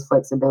having those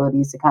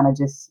flexibilities to kind of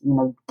just,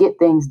 get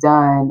things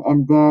done.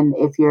 And then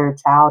if your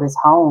child is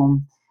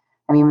home,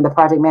 I mean, the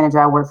project manager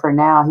I work for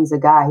now, he's a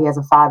guy, he has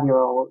a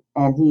 5-year-old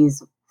and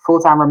he's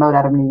full-time remote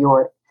out of New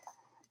York.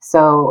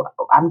 So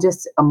I'm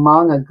just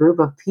among a group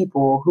of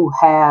people who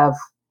have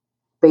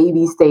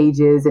baby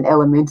stages and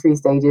elementary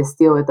stages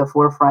still at the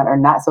forefront or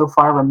not so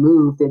far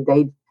removed that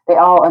they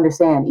all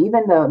understand.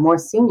 Even the more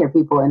senior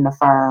people in the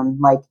firm,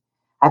 like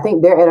I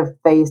think they're at a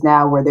phase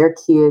now where their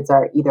kids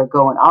are either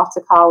going off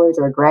to college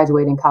or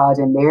graduating college,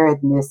 and they're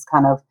in this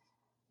kind of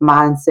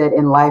mindset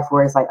in life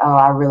where it's like, oh,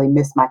 I really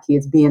miss my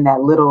kids being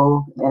that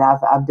little, and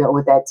I've dealt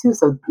with that too.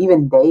 So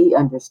even they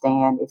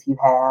understand if you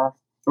have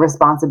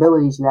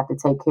responsibilities you have to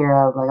take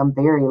care of. Like I'm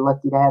very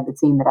lucky to have the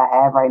team that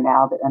I have right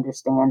now that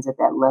understands at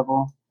that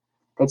level.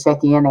 They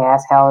check in, they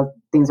ask how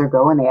things are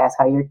going, they ask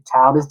how your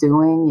child is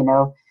doing.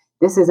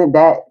 This isn't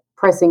that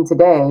pressing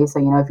today. So,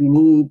 if you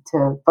need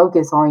to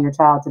focus on your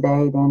child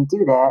today, then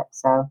do that.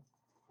 So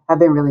I've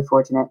been really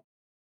fortunate.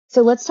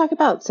 So let's talk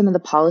about some of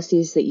the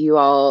policies that you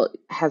all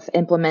have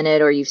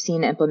implemented or you've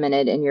seen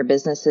implemented in your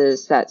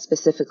businesses that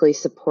specifically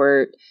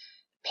support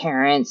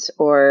parents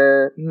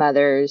or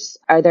mothers.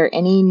 Are there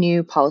any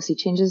new policy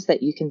changes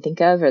that you can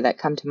think of or that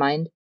come to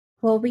mind?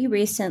 Well, we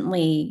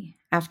recently,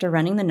 after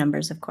running the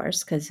numbers, of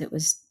course, because it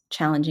was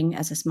challenging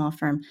as a small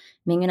firm,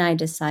 Ming and I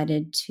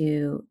decided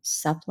to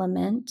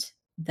supplement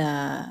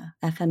the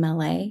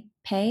FMLA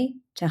pay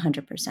to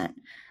 100%,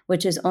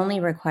 which is only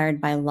required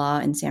by law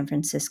in San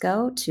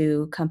Francisco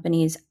to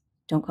companies,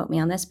 don't quote me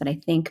on this, but I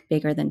think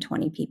bigger than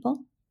 20 people.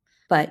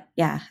 But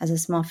yeah, as a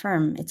small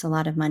firm, it's a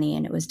lot of money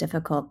and it was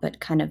difficult, but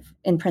kind of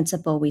in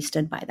principle, we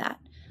stood by that.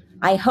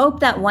 I hope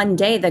that one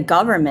day the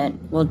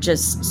government will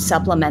just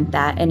supplement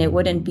that and it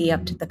wouldn't be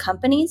up to the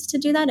companies to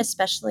do that,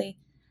 especially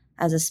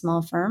as a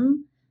small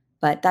firm.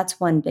 But that's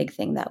one big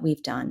thing that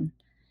we've done.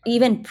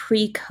 Even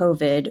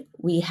pre-COVID,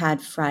 we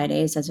had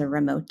Fridays as a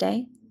remote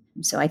day.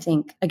 So I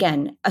think,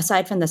 again,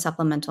 aside from the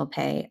supplemental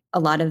pay, a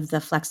lot of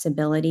the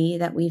flexibility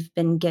that we've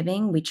been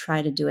giving, we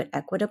try to do it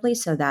equitably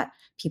so that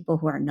people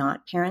who are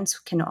not parents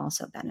can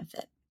also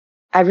benefit.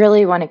 I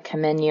really want to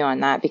commend you on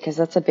that because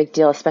that's a big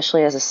deal,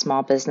 especially as a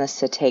small business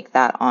to take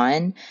that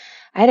on.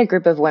 I had a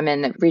group of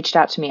women that reached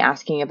out to me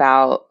asking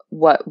about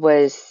what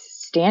was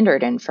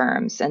standard in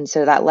firms. And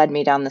so that led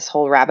me down this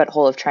whole rabbit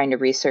hole of trying to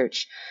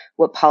research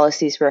what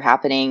policies were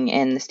happening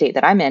in the state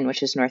that I'm in,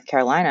 which is North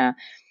Carolina.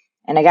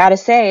 And I got to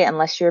say,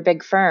 unless you're a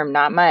big firm,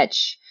 not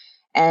much.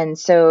 And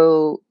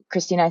so,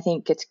 Christina, I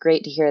think it's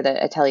great to hear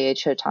that Atelier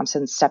Cho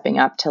Thompson's stepping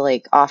up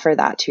to offer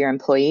that to your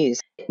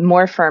employees.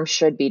 More firms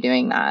should be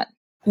doing that.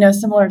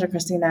 Similar to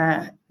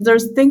Christina,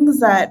 there's things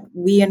that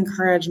we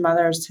encourage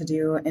mothers to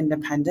do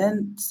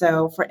independent.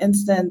 So for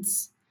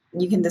instance,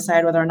 you can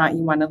decide whether or not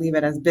you want to leave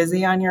it as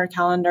busy on your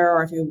calendar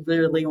or if you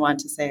really want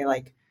to say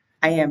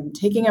I am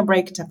taking a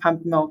break to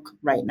pump milk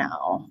right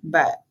now.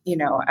 But,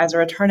 as a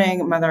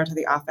returning mother to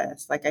the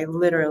office, I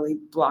literally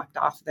blocked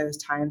off those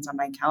times on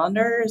my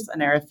calendars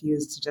and I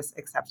refused to just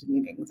accept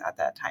meetings at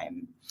that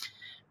time.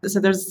 So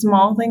there's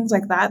small things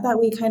like that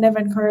we kind of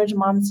encourage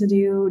moms to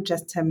do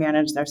just to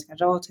manage their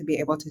schedule, to be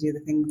able to do the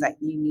things that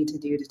you need to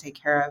do to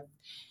take care of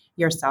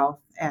yourself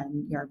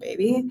and your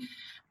baby.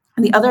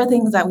 And the other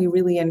things that we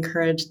really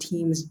encourage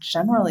teams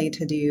generally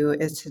to do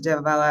is to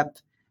develop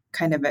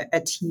kind of a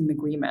team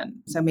agreement.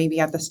 So maybe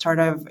at the start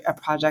of a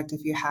project,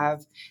 if you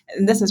have,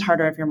 and this is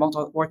harder if you're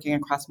working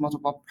across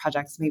multiple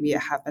projects, maybe it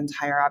happens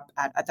higher up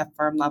at the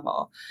firm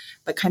level,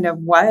 but kind of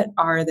what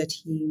are the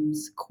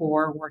team's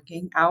core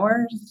working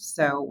hours?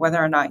 So whether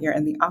or not you're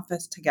in the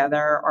office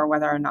together or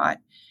whether or not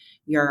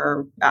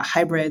you're a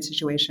hybrid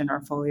situation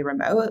or fully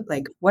remote,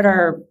 what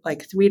are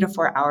 3 to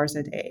 4 hours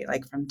a day,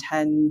 from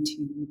 10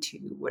 to 2,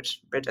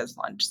 which bridges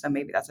lunch. So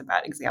maybe that's a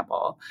bad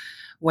example,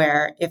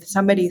 where if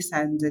somebody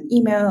sends an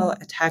email,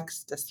 a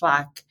text, a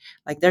Slack,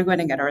 they're going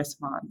to get a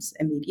response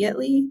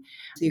immediately.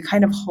 So you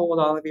kind of hold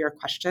all of your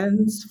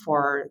questions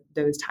for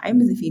those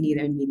times if you need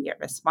an immediate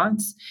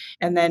response.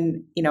 And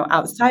then,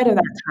 outside of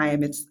that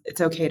time, it's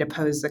okay to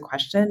pose the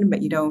question,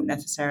 but you don't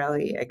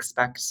necessarily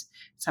expect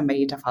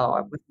somebody to follow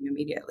up with you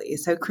immediately.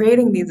 So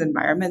creating these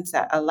environments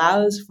that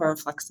allows for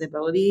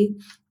flexibility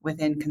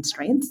within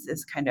constraints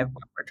is kind of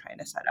what we're trying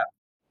to set up.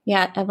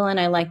 Yeah, Evelyn,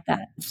 I like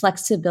that.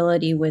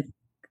 Flexibility with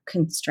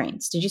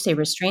constraints. Did you say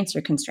restraints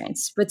or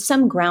constraints? With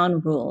some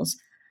ground rules.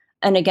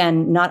 And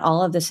again, not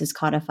all of this is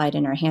codified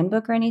in our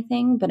handbook or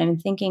anything, but I'm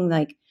thinking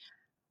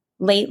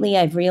lately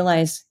I've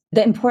realized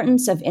the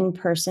importance of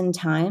in-person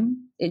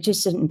time. It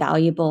just is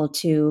invaluable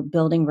to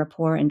building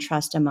rapport and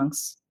trust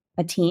amongst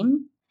a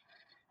team.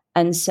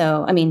 And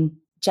so,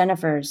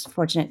 Jennifer's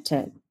fortunate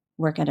to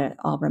work at an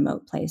all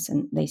remote place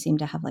and they seem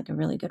to have a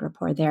really good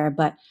rapport there.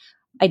 But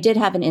I did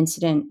have an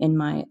incident in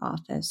my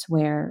office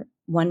where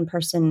one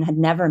person had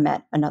never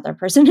met another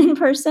person in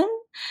person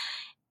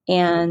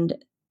and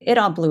it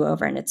all blew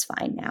over and it's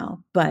fine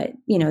now. But,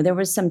 there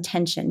was some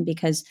tension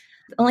because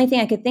the only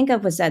thing I could think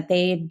of was that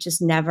they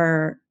just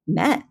never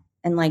met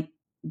and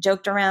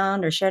joked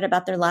around or shared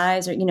about their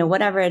lives or,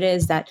 whatever it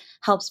is that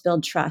helps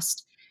build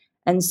trust.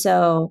 And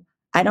so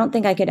I don't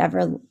think I could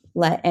ever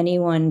let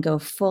anyone go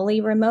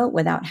fully remote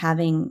without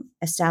having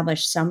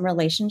established some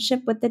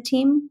relationship with the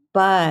team.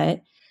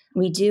 But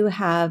we do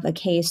have a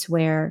case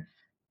where,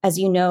 as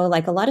you know,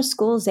 a lot of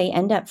schools, they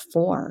end at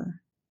 4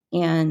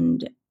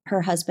 and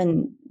her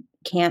husband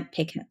can't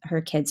pick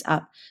her kids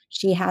up.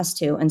 She has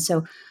to. And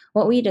so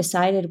what we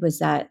decided was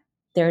that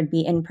there would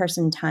be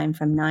in-person time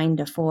from 9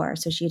 to 4.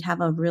 So she'd have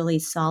a really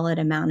solid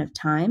amount of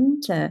time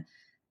to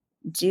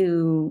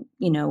do,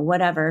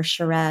 whatever,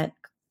 charrette,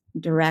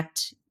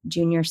 direct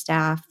junior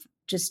staff,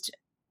 just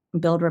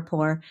build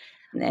rapport.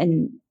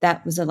 And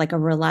that was a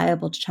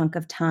reliable chunk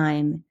of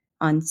time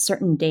on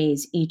certain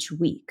days each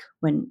week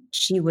when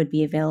she would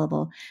be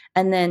available.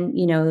 And then,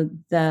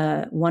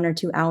 the 1 or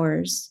 2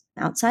 hours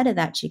outside of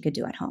that she could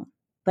do at home.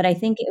 But I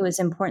think it was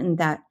important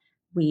that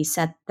we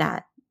set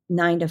that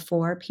 9 to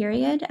 4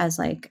 period as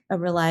a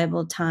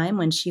reliable time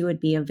when she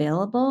would be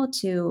available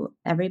to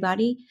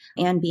everybody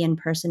and be in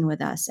person with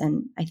us.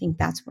 And I think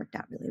that's worked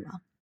out really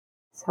well.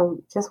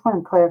 So just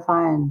one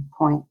clarifying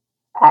point.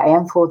 I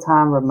am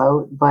full-time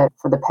remote, but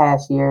for the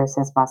past year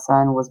since my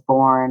son was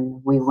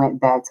born, we went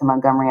back to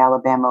Montgomery,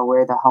 Alabama,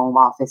 where the home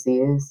office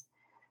is.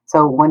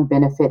 So one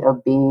benefit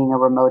of being a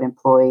remote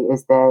employee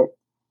is that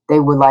they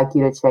would like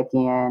you to check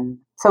in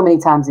so many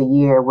times a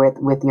year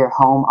with your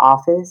home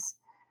office.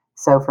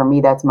 So for me,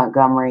 that's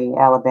Montgomery,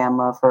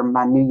 Alabama. For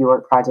my New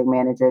York project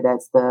manager,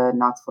 that's the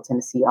Knoxville,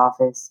 Tennessee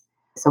office.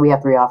 So we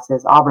have 3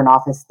 offices. Auburn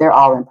office, they're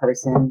all in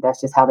person.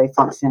 That's just how they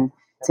function.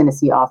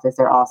 Tennessee office,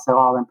 they're also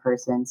all in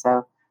person.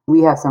 So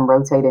we have some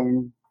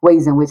rotating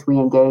ways in which we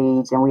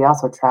engage, and we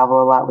also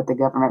travel a lot with the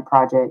government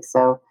projects.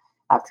 So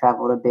I've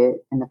traveled a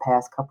bit in the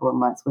past couple of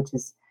months, which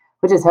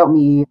has helped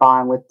me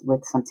bond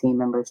with some team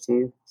members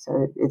too.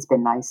 So it's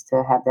been nice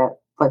to have that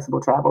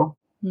flexible travel.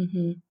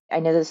 Mm-hmm. I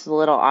know this is a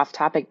little off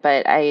topic,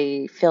 but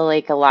I feel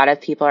like a lot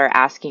of people are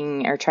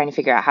asking or trying to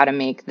figure out how to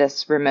make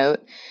this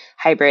remote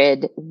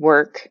hybrid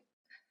work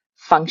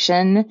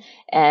function.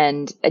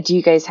 And do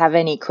you guys have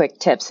any quick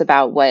tips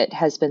about what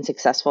has been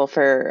successful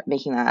for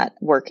making that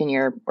work in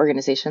your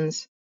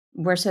organizations?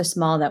 We're so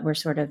small that we're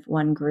sort of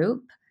one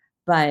group,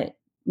 but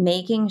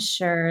making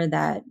sure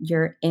that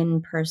you're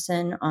in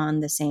person on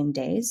the same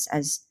days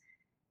as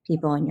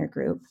people in your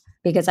group.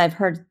 Because I've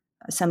heard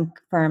some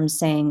firms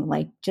saying,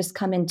 like, just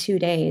come in 2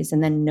 days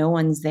and then no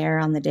one's there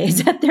on the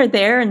days that they're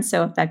there. And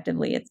so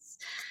effectively, it's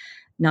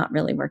not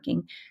really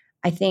working.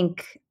 I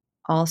think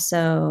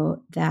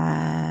also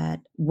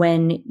that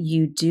when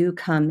you do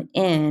come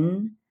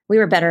in, we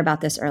were better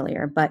about this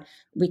earlier, but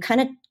we kind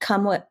of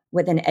come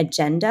with an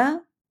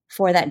agenda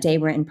for that day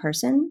we're in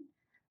person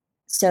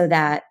so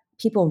that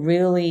people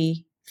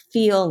really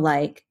feel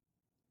like,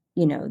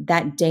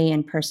 that day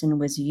in person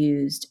was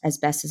used as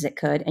best as it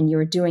could, and you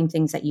were doing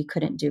things that you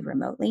couldn't do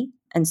remotely.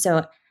 And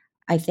so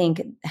I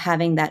think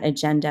having that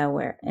agenda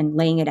and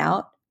laying it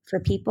out for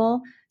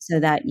people so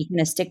that you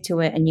kind of stick to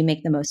it and you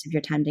make the most of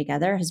your time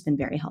together has been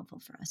very helpful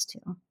for us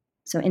too.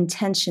 So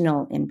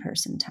intentional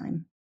in-person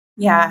time.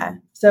 Yeah.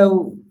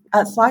 So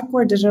at Slack,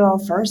 we're digital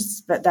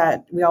first, but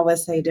that we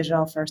always say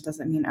digital first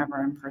doesn't mean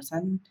ever in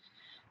person.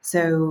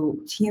 So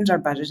teams are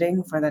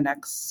budgeting for the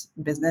next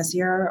business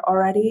year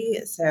already.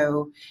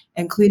 So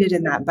included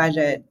in that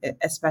budget,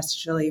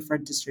 especially for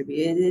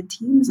distributed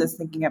teams, is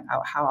thinking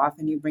about how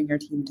often you bring your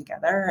team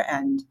together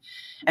and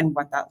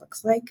what that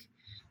looks like.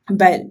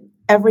 But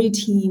every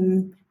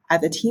team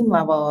at the team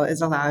level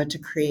is allowed to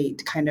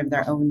create kind of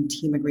their own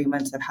team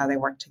agreements of how they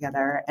work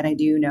together. And I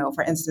do know,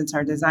 for instance,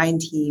 our design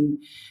team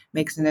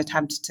makes an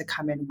attempt to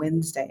come in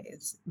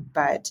Wednesdays,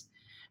 but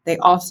they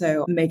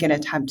also make an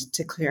attempt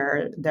to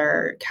clear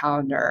their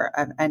calendar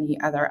of any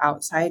other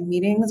outside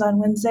meetings on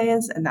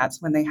Wednesdays. And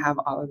that's when they have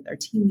all of their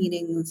team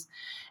meetings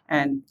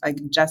and like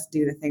just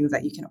do the things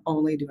that you can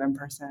only do in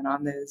person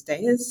on those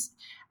days.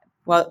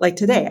 Well, like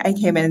today, I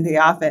came into the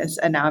office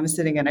and now I'm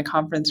sitting in a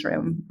conference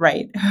room,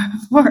 right,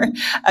 for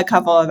a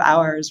couple of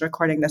hours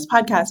recording this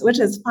podcast,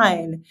 which is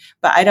fine.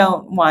 But I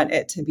don't want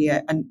it to be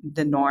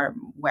the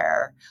norm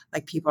where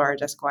like people are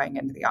just going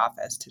into the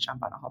office to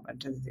jump on a whole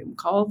bunch of Zoom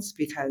calls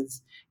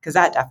because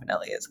that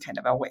definitely is kind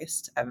of a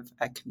waste of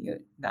a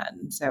commute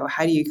then. So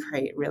how do you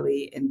create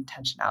really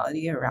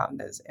intentionality around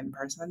those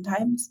in-person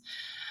times?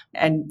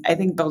 And I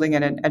think building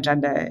an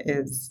agenda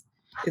is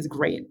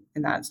great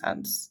in that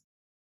sense.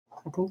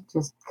 I think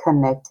just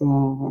connecting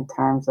in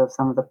terms of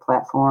some of the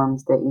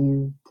platforms that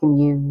you can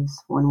use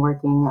when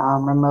working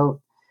remote.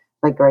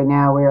 Like right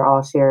now, we're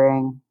all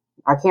sharing,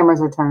 our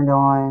cameras are turned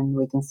on,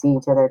 we can see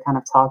each other kind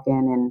of talking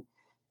and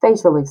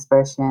facial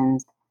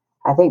expressions.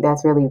 I think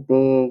that's really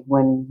big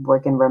when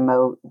working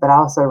remote. But I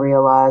also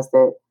realize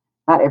that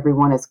not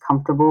everyone is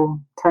comfortable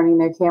turning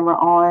their camera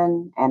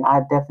on. And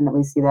I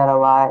definitely see that a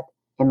lot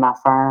in my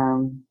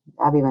firm.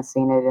 I've even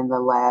seen it in the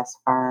last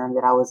firm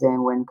that I was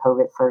in when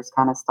COVID first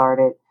kind of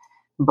started.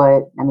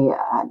 But I mean,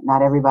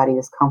 not everybody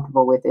is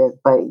comfortable with it,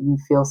 but you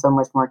feel so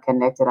much more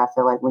connected, I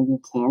feel like, when you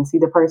can see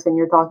the person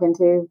you're talking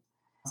to.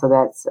 So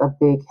that's a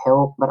big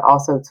help, but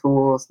also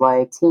tools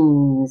like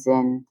Teams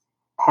and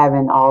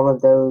having all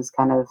of those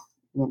kind of,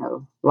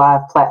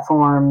 live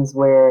platforms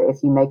where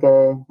if you make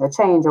a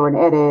change or an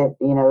edit,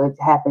 it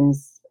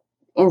happens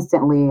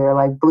instantly, or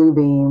like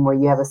Bluebeam where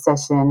you have a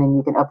session and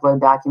you can upload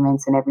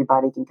documents and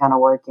everybody can kind of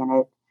work in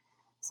it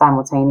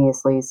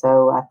simultaneously.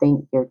 So I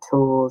think your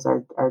tools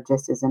are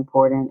just as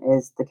important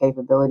as the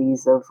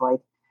capabilities of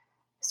like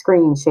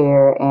screen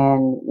share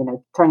and,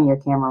 turning your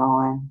camera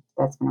on.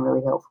 That's been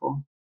really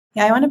helpful.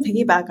 Yeah, I want to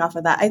piggyback off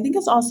of that. I think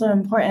it's also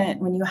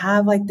important when you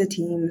have like the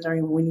Teams or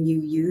when you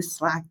use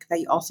Slack that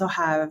you also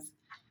have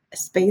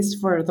space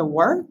for the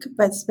work,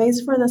 but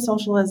space for the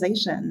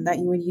socialization that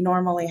you would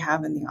normally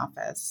have in the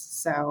office.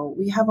 So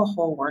we have a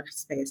whole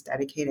workspace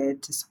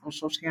dedicated to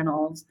social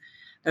channels.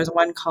 There's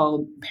one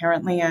called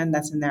Parentland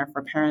that's in there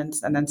for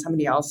parents. And then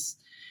somebody else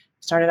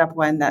started up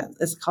one that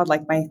is called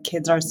like My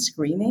Kids Are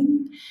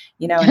Screaming,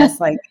 and it's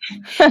like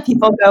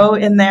people go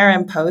in there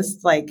and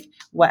post like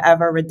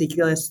whatever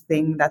ridiculous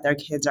thing that their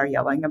kids are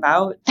yelling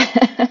about.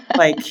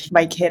 Like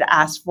my kid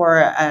asked for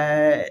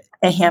a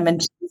ham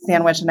and cheese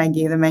sandwich, and I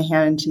gave them a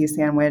ham and cheese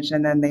sandwich,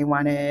 and then they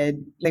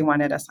wanted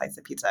a slice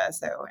of pizza.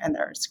 So, and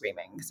they're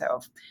screaming.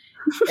 So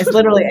it's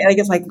literally, I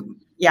guess, like,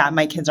 yeah,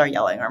 my kids are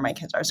yelling or my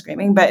kids are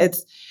screaming, but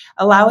it's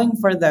allowing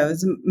for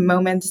those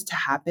moments to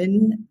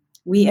happen.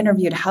 We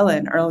interviewed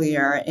Helen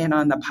earlier in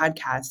on the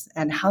podcast,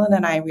 and Helen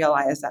and I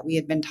realized that we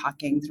had been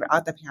talking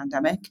throughout the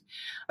pandemic,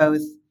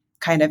 both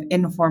kind of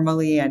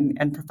informally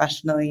and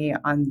professionally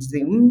on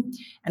Zoom.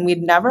 And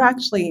we'd never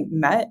actually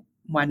met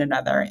one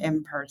another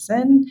in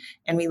person.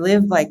 And we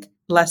lived like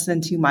less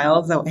than 2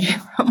 miles away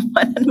from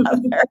one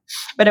another.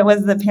 But it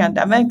was the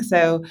pandemic.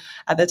 So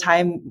at the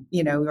time,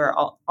 we were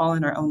all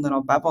in our own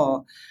little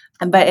bubble.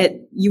 But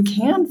you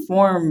can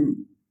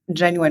form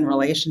genuine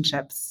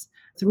relationships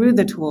through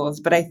the tools,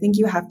 but I think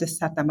you have to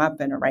set them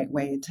up in a right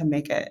way to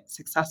make it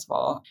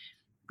successful.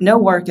 No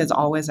work is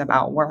always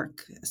about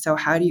work. So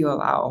how do you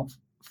allow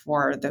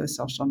for those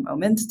social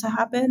moments to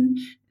happen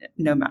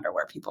no matter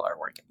where people are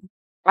working?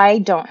 I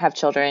don't have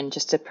children,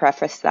 just to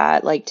preface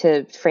that, like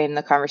to frame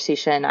the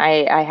conversation.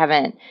 I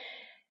haven't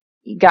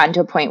gotten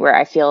to a point where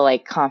I feel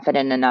like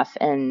confident enough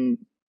in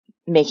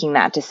making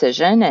that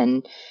decision.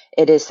 And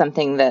it is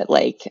something that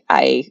like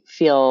I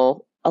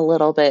feel a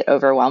little bit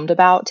overwhelmed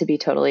about, to be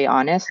totally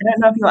honest. I don't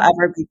know if you'll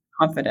ever be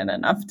confident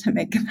enough to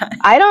make that.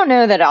 I don't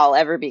know that I'll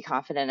ever be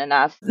confident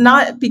enough.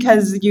 Not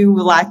because you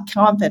lack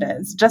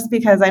confidence, just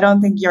because I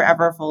don't think you're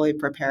ever fully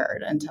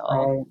prepared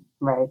until.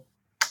 Right.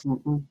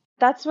 Mm-mm.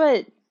 That's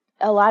what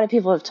a lot of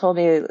people have told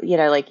me,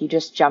 like you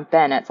just jump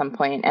in at some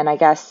point. And I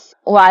guess,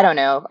 well, I don't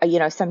know,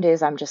 some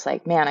days I'm just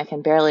like, man, I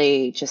can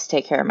barely just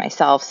take care of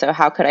myself. So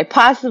how could I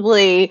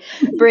possibly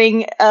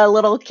bring a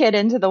little kid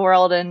into the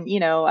world? And,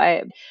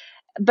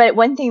 but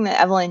one thing that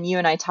Evelyn, you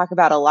and I talk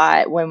about a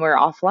lot when we're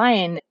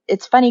offline,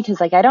 it's funny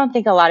because like I don't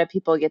think a lot of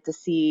people get to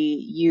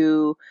see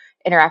you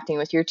interacting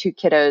with your 2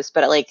 kiddos,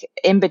 but like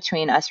in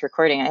between us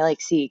recording, I like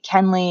see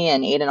Kenley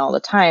and Aiden all the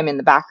time in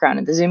the background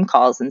of the Zoom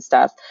calls and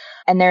stuff.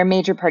 And they're a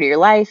major part of your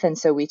life. And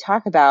so we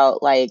talk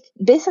about like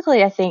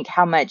basically I think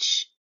how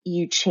much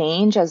you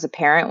change as a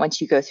parent once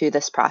you go through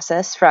this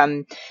process,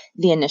 from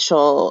the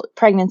initial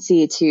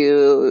pregnancy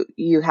to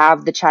you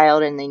have the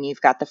child, and then you've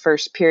got the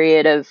first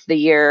period of the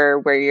year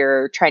where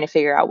you're trying to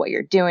figure out what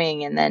you're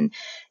doing. And then,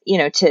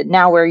 to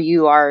now where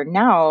you are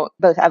now,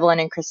 both Evelyn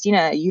and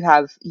Christina, you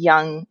have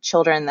young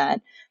children that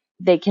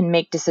they can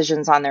make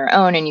decisions on their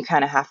own, and you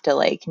kind of have to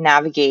like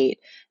navigate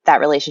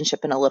that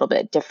relationship in a little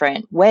bit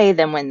different way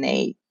than when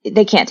they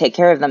can't take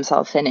care of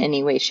themselves in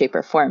any way, shape,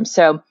 or form.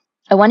 So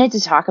I wanted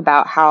to talk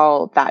about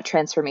how that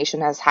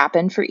transformation has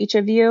happened for each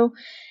of you,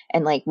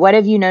 and like, what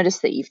have you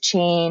noticed that you've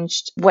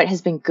changed? What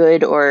has been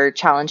good or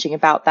challenging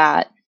about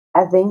that?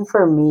 I think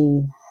for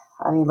me,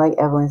 I mean, like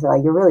Evelyn said,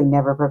 like you're really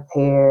never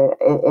prepared.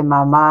 In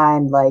my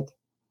mind, like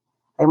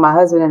my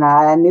husband and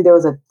I knew there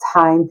was a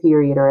time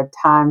period or a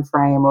time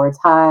frame or a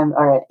time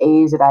or an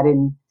age that I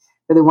didn't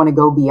really want to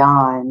go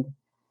beyond.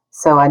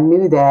 So I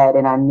knew that,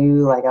 and I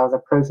knew like I was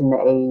approaching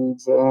the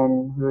age,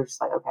 and we were just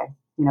like, okay,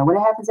 when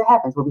it happens, it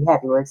happens. We'll be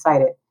happy. We're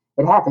excited.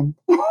 It happened.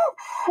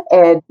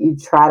 And you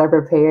try to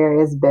prepare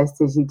as best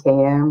as you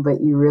can,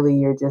 but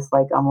you're just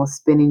like almost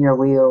spinning your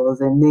wheels,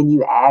 and then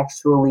you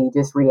actually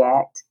just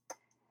react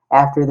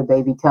after the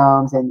baby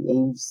comes, and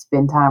you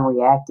spend time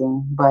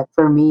reacting. But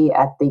for me,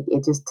 I think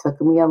it just took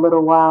me a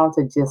little while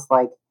to just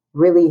like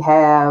really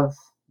have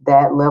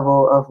that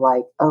level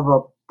of a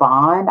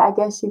bond, I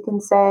guess you can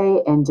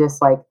say, and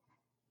just like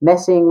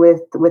meshing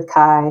with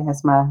Kai,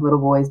 that's my little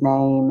boy's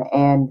name.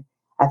 And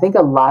I think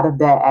a lot of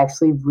that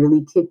actually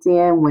really kicked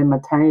in when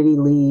maternity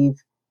leave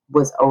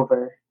was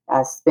over.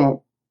 I spent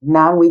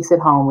 9 weeks at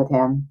home with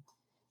him.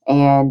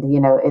 And,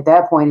 at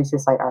that point, it's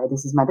just like, all right,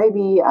 this is my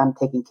baby. I'm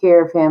taking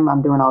care of him.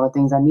 I'm doing all the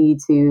things I need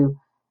to,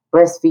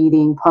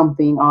 breastfeeding,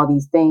 pumping, all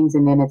these things.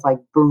 And then it's like,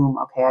 boom,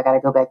 okay, I got to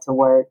go back to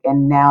work.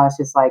 And now it's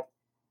just like,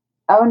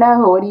 oh no,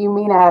 what do you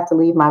mean I have to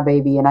leave my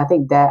baby? And I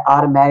think that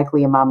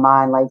automatically in my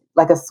mind,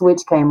 like a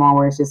switch came on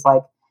where it's just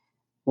like,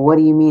 what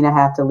do you mean I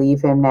have to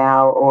leave him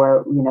now?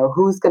 Or,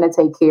 who's going to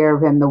take care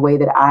of him the way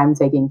that I'm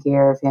taking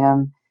care of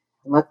him?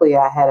 Luckily,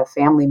 I had a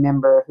family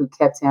member who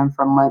kept him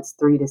from months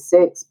 3 to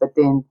 6, but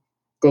then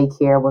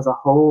daycare was a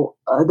whole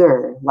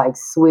other like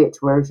switch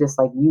where it's just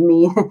like, you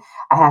mean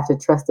I have to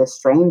trust a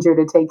stranger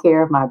to take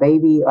care of my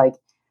baby? Like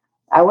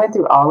I went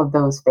through all of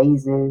those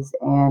phases,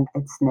 and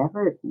it's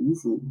never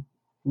easy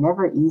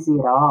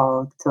at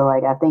all to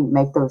like, I think,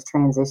 make those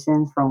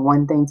transitions from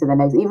one thing to the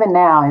next. Even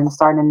now, I'm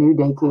starting a new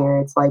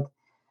daycare. It's like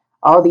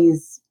all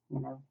these,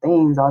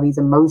 things, all these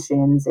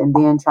emotions, and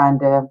then trying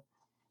to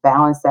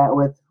balance that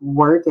with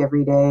work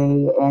every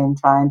day and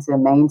trying to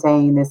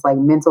maintain this like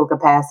mental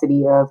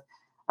capacity of,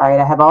 all right,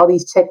 I have all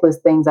these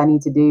checklist things I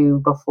need to do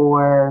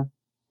before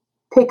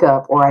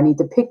pickup, or I need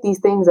to pick these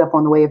things up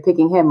on the way of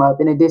picking him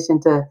up, in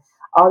addition to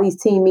all these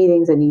team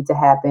meetings that need to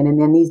happen,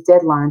 and then these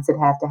deadlines that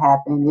have to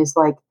happen. It's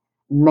like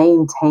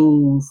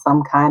maintain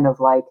some kind of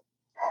like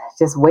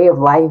just way of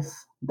life,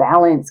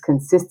 balance,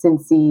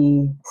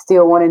 consistency,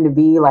 still wanting to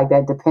be like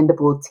that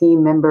dependable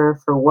team member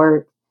for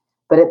work,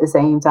 but at the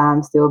same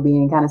time still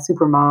being kind of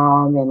super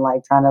mom and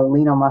like trying to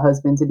lean on my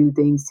husband to do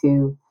things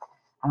too.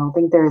 I don't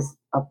think there's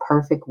a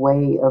perfect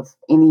way of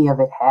any of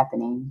it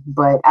happening,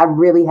 but I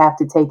really have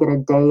to take it a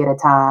day at a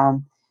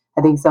time.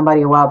 I think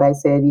somebody a while back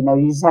said,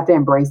 you just have to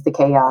embrace the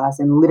chaos.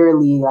 And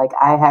literally, like,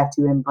 I have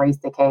to embrace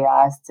the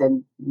chaos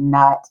to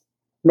not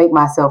make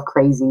myself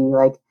crazy.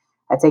 Like,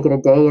 I take it a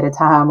day at a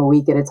time, a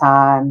week at a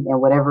time,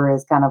 and whatever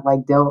is kind of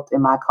like dealt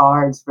in my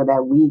cards for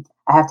that week,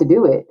 I have to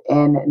do it.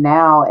 And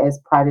now, as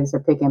projects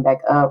are picking back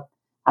up,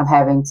 I'm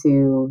having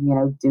to,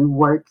 do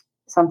work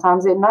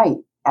sometimes at night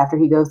after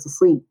he goes to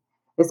sleep,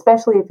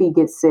 especially if he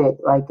gets sick.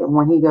 Like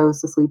when he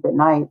goes to sleep at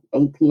night,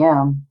 8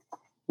 p.m.,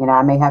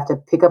 I may have to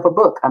pick up a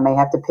book. I may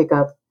have to pick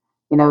up,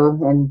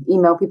 and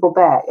email people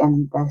back.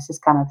 And that's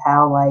just kind of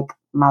how, like,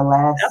 my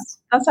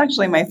last. That's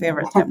actually my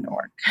favorite time to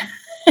work.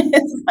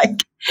 It's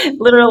like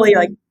literally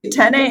like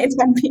 10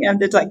 p.m.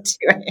 to like 2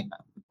 a.m.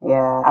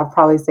 Yeah, I'd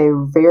probably say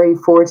very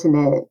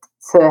fortunate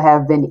to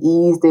have been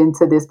eased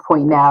into this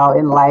point now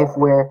in life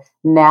where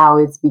now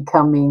it's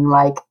becoming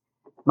like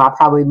my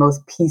probably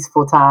most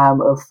peaceful time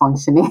of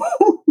functioning.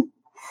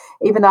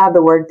 Even though I have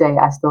the work day,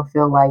 I still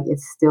feel like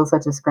it's still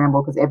such a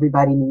scramble because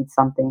everybody needs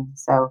something.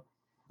 So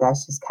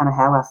that's just kind of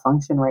how I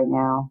function right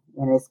now.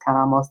 And it's kind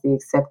of almost the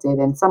accepted.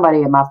 And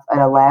somebody at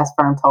a last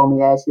firm told me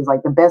that. She was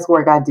like, the best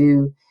work I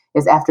do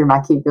is after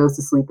my kid goes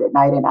to sleep at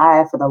night. And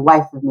for the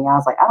life of me, I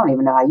was like, I don't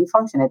even know how you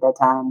function at that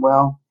time.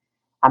 Well,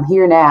 I'm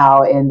here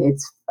now and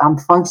I'm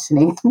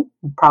functioning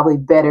probably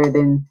better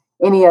than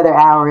any other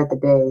hour of the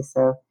day.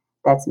 So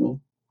that's me.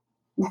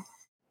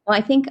 Well,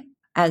 I think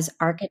as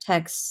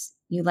architects,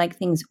 you like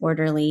things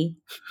orderly.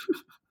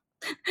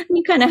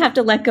 You kind of have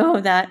to let go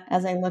of that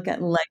as I look at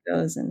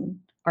Legos and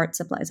art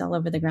supplies all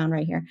over the ground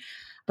right here.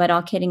 But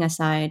all kidding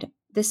aside,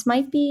 this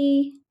might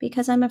be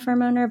because I'm a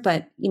firm owner,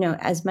 but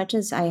as much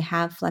as I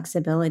have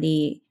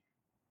flexibility,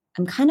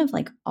 I'm kind of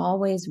like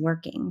always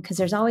working because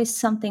there's always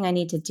something I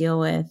need to deal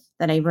with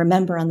that I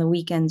remember on the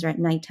weekends or at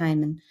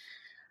nighttime.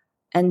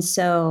 And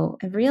so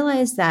I've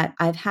realized that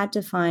I've had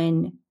to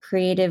find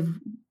creative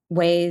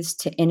ways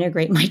to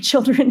integrate my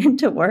children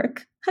into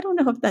work. I don't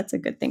know if that's a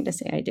good thing to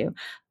say I do,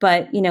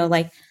 but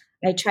like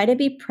I try to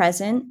be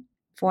present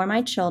for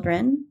my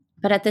children,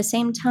 but at the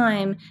same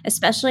time,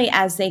 especially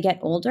as they get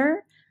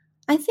older,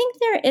 I think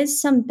there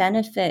is some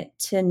benefit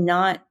to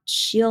not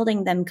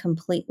shielding them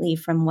completely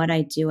from what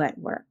I do at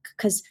work.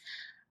 Because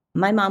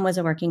my mom was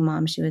a working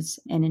mom. She was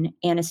an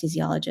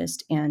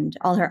anesthesiologist, and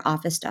all her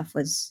office stuff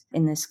was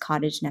in this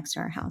cottage next to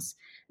our house.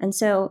 And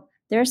so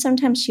there are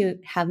sometimes she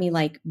would have me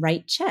like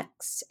write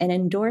checks and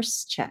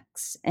endorse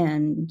checks.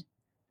 And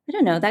I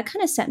don't know, that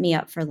kind of set me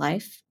up for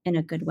life in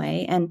a good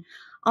way. And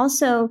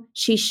also,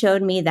 she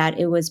showed me that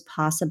it was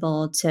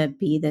possible to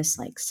be this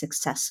like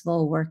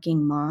successful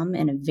working mom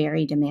in a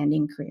very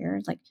demanding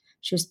career. Like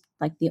she was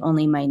like the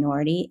only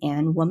minority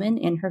and woman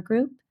in her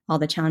group. All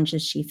the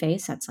challenges she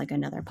faced, that's like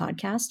another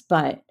podcast.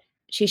 But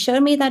she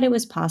showed me that it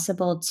was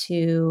possible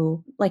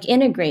to like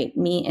integrate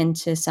me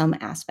into some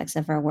aspects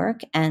of her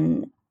work.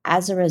 And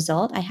as a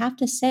result, I have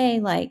to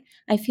say, like,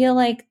 I feel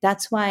like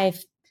that's why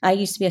I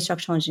used to be a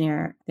structural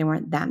engineer. There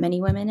weren't that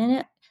many women in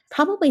it.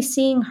 Probably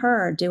seeing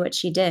her do what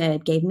she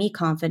did gave me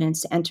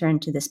confidence to enter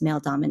into this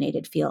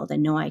male-dominated field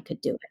and know I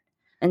could do it.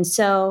 And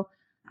so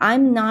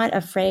I'm not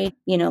afraid,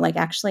 like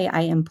actually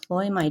I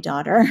employ my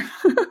daughter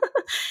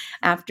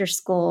after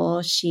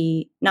school.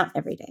 She, not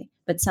every day,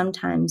 but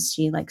sometimes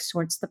she like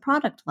sorts the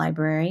product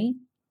library.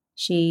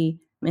 She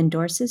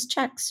endorses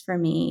checks for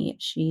me.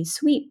 She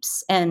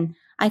sweeps. And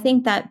I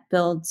think that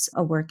builds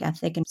a work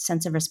ethic and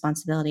sense of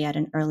responsibility at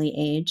an early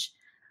age.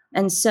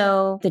 And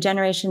so the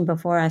generation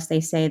before us,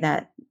 they say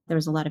that there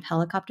was a lot of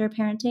helicopter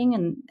parenting,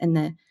 and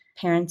the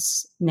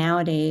parents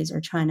nowadays are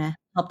trying to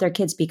help their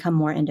kids become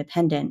more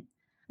independent.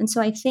 And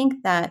so I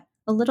think that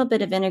a little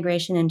bit of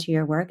integration into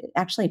your work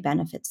actually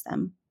benefits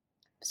them.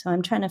 So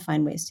I'm trying to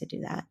find ways to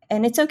do that.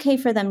 And it's okay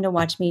for them to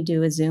watch me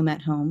do a Zoom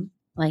at home.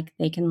 Like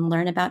they can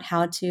learn about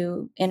how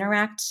to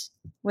interact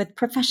with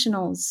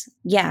professionals.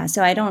 Yeah,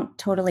 so I don't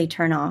totally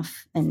turn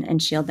off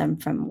and shield them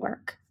from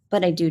work,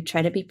 but I do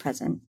try to be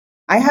present.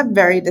 I have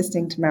very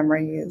distinct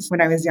memories.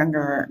 When I was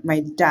younger, my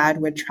dad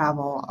would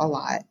travel a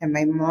lot, and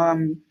my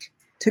mom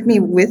took me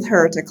with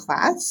her to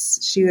class.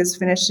 She was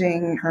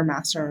finishing her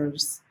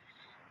master's,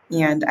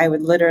 and I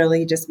would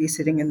literally just be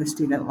sitting in the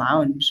student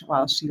lounge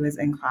while she was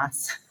in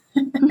class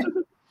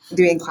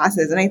doing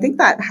classes. And I think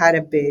that had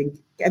a big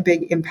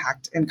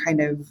impact in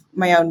kind of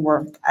my own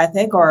work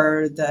ethic,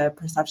 or the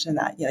perception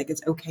that like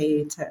it's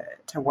okay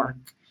to work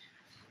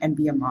and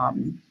be a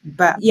mom.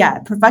 But yeah,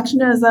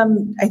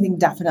 perfectionism, I think,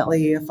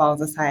 definitely falls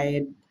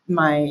aside.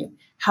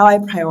 How I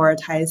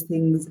prioritize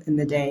things in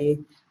the day.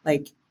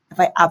 Like if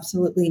I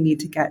absolutely need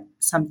to get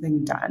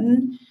something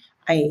done,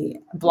 I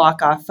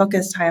block off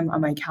focus time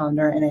on my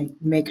calendar and I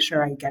make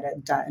sure I get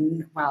it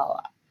done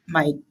while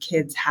my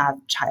kids have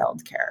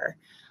childcare.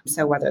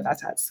 So whether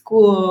that's at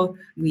school,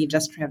 we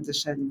just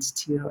transitioned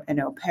to an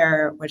au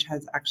pair, which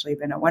has actually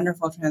been a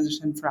wonderful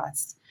transition for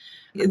us.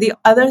 The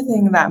other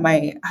thing that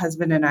my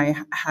husband and I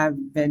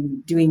have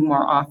been doing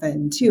more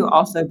often too,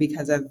 also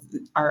because of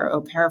our au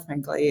pair,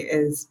 frankly,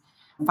 is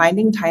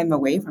finding time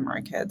away from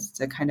our kids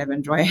to kind of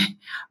enjoy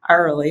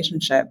our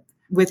relationship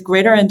with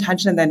greater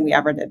intention than we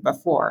ever did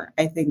before.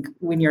 I think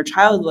when you're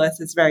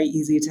childless, it's very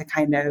easy to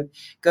kind of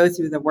go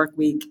through the work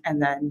week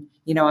and then,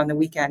 on the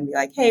weekend be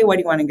like, hey, what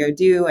do you want to go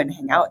do and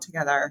hang out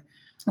together?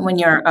 When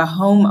you're a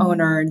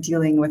homeowner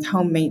dealing with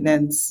home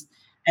maintenance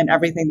and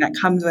everything that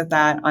comes with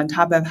that, on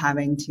top of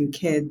having 2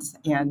 kids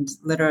and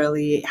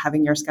literally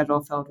having your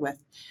schedule filled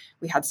with,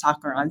 we had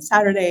soccer on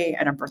Saturday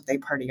and a birthday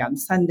party on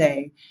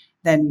Sunday,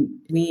 then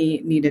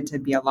we needed to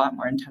be a lot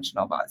more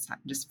intentional about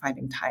just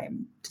finding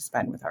time to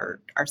spend with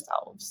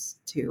ourselves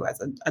too, as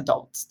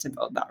adults, to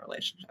build that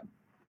relationship.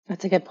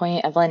 That's a good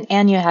point, Evelyn.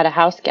 And you had a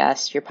house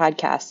guest, your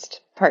podcast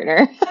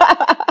partner.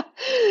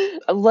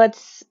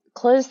 Let's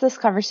close this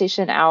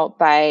conversation out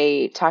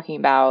by talking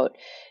about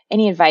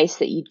any advice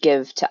that you'd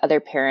give to other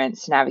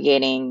parents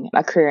navigating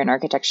a career in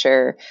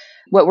architecture.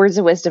 What words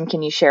of wisdom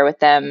can you share with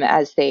them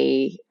as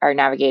they are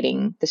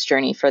navigating this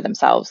journey for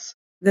themselves?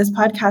 This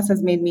podcast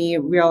has made me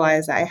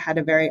realize I had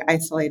a very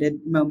isolated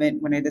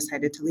moment when I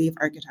decided to leave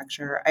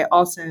architecture. I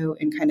also,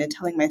 in kind of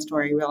telling my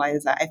story,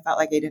 realized that I felt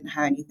like I didn't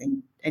have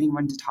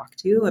anyone to talk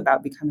to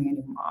about becoming a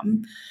new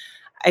mom.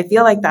 I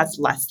feel like that's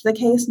less the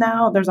case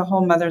now. There's a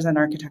whole Mothers in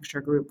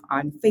Architecture group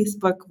on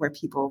Facebook where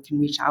people can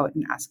reach out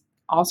and ask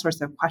all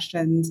sorts of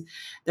questions.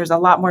 There's a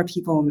lot more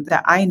people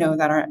that I know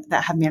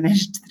that have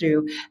managed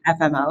through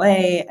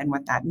FMLA and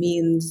what that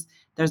means.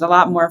 There's a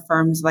lot more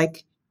firms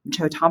like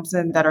Cho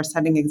Thompson that are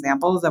setting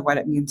examples of what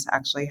it means to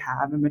actually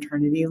have a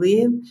maternity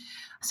leave.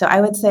 So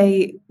I would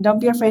say, don't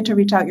be afraid to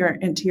reach out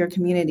into your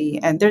community.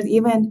 And there's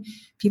even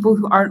people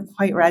who aren't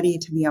quite ready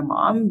to be a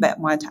mom, but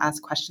want to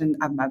ask questions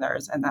of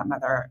mothers and that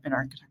Mother in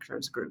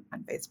Architecture's group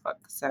on Facebook.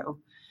 So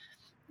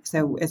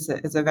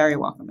it's a very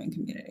welcoming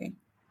community.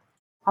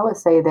 I would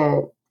say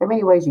that there are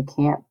many ways you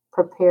can't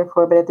prepare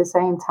for it, but at the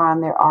same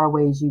time, there are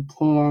ways you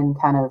can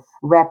kind of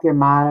wrap your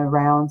mind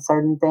around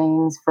certain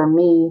things. For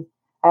me,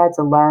 I had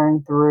to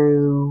learn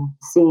through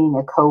seeing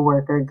a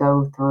coworker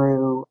go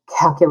through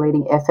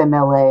calculating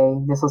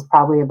FMLA. This was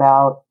probably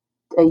about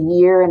a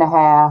year and a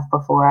half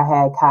before I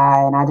had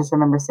Kai, and I just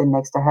remember sitting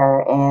next to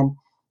her, and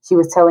she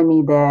was telling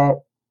me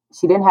that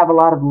she didn't have a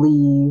lot of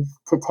leave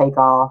to take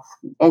off,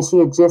 and she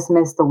had just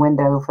missed the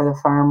window for the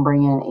firm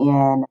bringing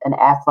in an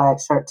AFLAC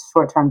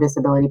short-term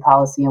disability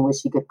policy in which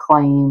she could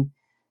claim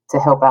to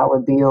help out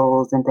with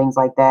bills and things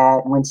like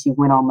that when she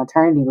went on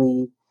maternity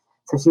leave.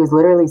 So she was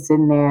literally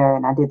sitting there,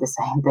 and I did the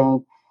same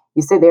thing.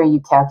 You sit there and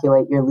you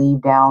calculate your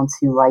leave down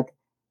to like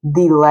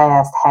the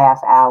last half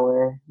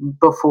hour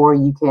before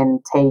you can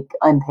take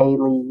unpaid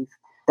leave.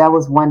 That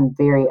was one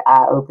very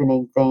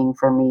eye-opening thing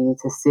for me,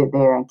 to sit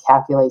there and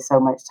calculate so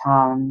much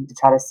time to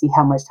try to see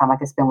how much time I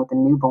could spend with the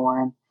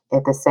newborn.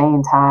 At the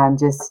same time,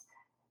 just,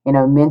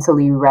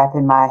 mentally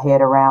wrapping my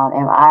head around,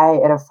 am I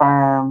at a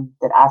firm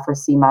that I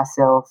foresee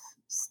myself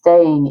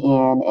staying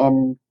in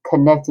and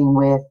connecting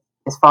with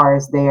as far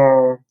as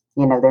their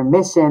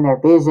mission, their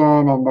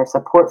vision, and their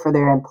support for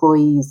their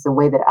employees the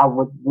way that I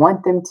would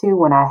want them to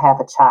when I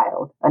have a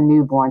child, a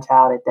newborn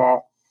child at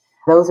that.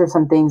 Those are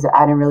some things that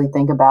I didn't really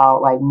think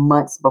about like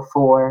months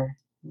before,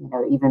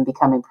 even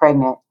becoming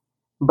pregnant,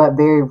 but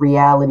very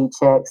reality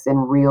checks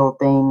and real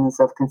things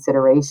of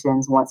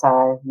considerations once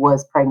I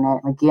was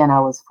pregnant. Again,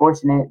 I was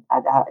fortunate.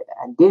 I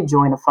did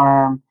join a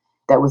firm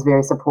that was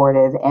very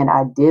supportive, and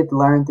I did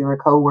learn through a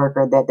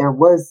coworker that there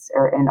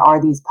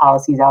are these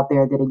policies out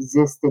there that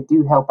exist that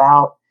do help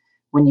out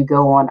when you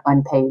go on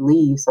unpaid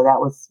leave. So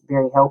that was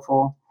very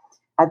helpful.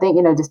 I think,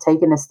 just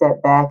taking a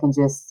step back and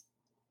just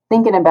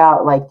thinking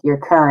about like your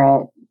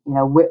current,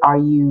 are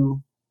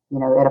you,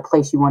 at a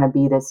place you want to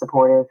be that's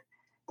supportive?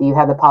 Do you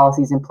have the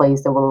policies in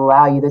place that will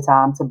allow you the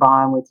time to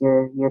bond with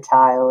your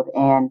child?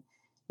 And,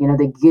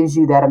 that gives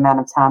you that amount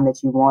of time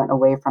that you want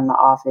away from the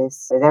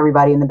office. Is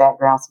everybody in the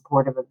background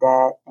supportive of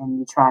that? And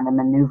you're trying to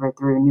maneuver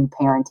through new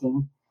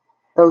parenting.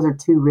 Those are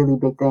 2 really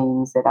big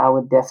things that I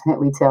would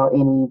definitely tell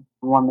any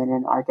woman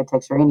in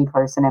architecture, any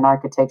person in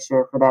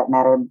architecture for that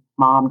matter,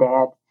 mom,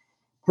 dad,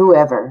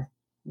 whoever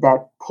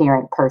that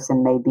parent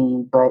person may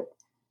be, but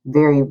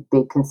very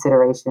big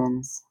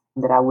considerations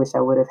that I wish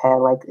I would have had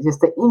like just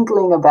the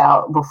inkling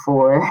about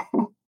before.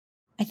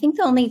 I think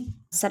the only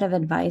set of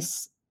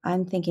advice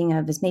I'm thinking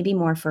of is maybe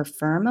more for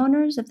firm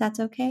owners, if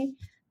that's okay.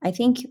 I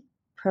think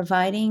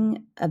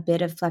providing a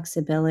bit of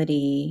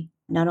flexibility,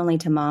 not only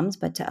to moms,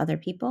 but to other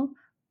people,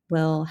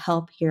 will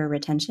help your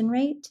retention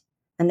rate.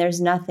 And there's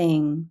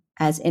nothing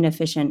as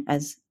inefficient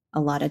as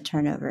a lot of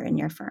turnover in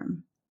your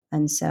firm.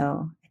 And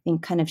so I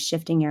think kind of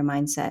shifting your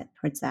mindset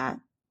towards that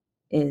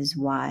is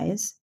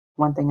wise.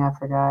 One thing I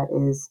forgot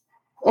is,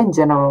 in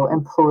general,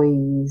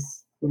 employees,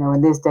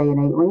 in this day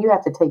and age, when you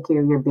have to take care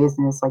of your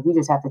business, like you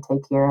just have to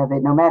take care of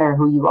it, no matter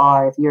who you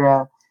are. If you're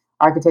a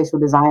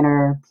architectural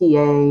designer,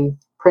 PA,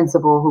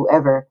 principal,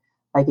 whoever,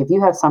 like if you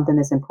have something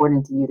that's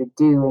important to you to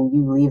do and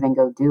you leave and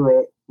go do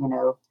it,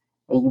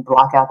 and you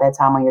block out that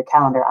time on your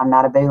calendar, I'm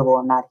not available,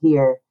 I'm not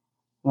here,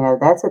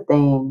 that's a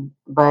thing.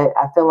 But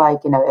I feel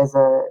like, as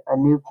a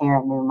new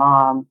parent, new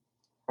mom,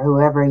 or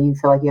whoever, you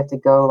feel like you have to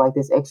go like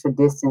this extra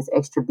distance,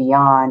 extra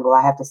beyond. Well,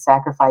 I have to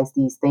sacrifice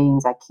these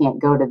things. I can't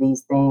go to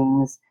these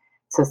things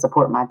to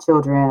support my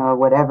children or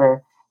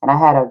whatever. And I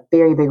had a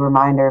very big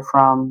reminder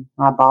from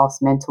my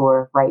boss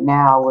mentor right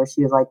now where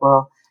she was like,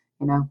 well,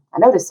 I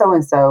noticed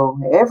so-and-so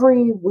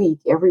every week,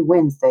 every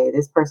Wednesday,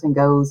 this person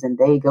goes and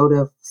they go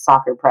to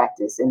soccer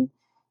practice and,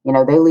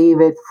 they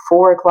leave at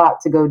 4:00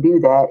 to go do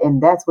that.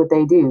 And that's what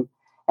they do.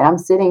 And I'm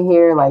sitting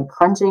here like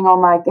crunching on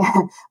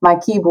my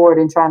keyboard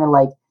and trying to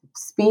like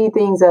speed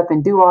things up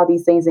and do all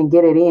these things and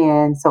get it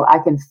in so I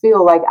can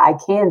feel like I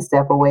can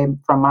step away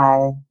from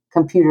my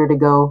computer to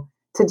go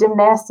to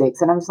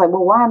gymnastics. And I'm just like,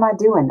 well, why am I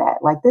doing that?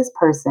 Like this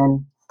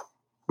person,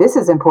 this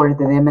is important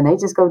to them and they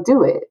just go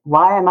do it.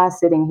 Why am I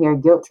sitting here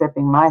guilt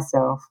tripping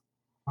myself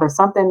for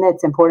something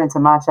that's important to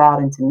my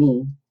child and to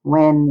me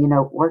when,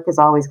 work is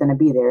always going to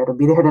be there. It'll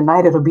be there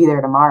tonight. It'll be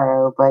there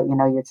tomorrow. But,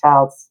 your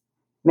child's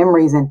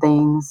memories and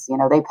things,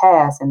 they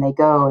pass and they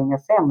go, and your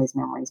family's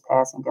memories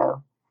pass and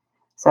go.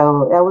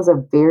 So that was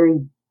a very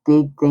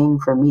big thing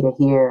for me to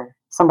hear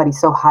somebody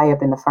so high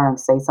up in the firm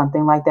say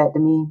something like that to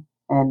me.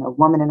 And a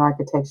woman in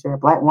architecture, a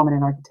Black woman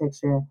in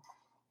architecture,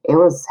 it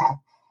was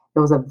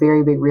a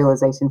very big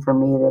realization for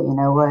me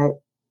that,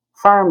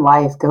 firm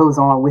life goes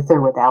on with or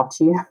without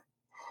you.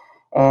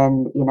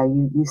 And,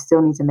 you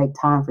still need to make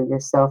time for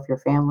yourself, your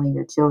family,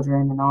 your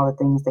children, and all the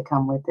things that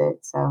come with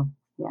it. So,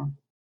 yeah.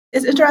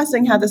 It's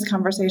interesting how this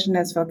conversation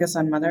is focused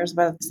on mothers,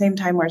 but at the same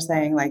time, we're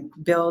saying like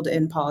build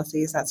in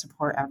policies that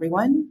support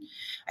everyone.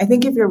 I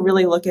think if you're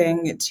really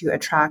looking to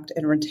attract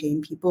and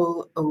retain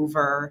people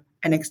over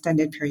an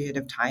extended period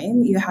of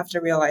time, you have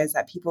to realize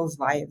that people's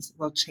lives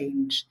will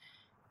change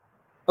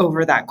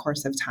over that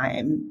course of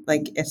time.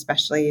 Like,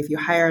 especially if you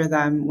hire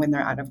them when they're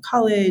out of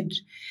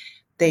college,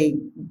 they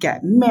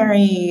get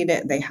married,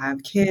 they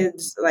have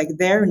kids, like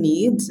their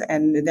needs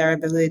and their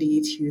ability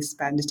to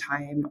spend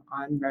time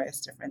on various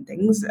different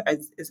things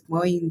is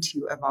going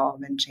to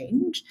evolve and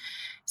change.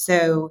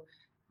 So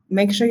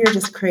make sure you're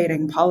just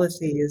creating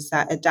policies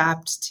that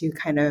adapt to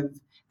kind of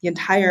the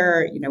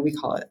entire, we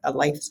call it a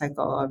life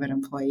cycle of an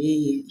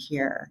employee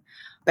here.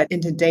 But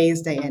in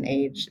today's day and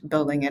age,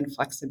 building in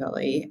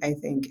flexibility, I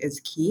think,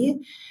 is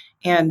key.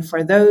 And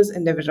for those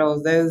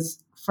individuals, those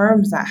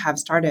firms that have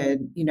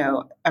started,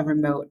 a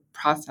remote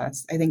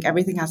process, I think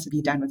everything has to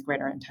be done with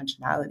greater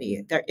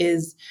intentionality. There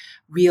is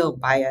real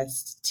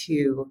bias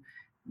to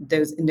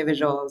those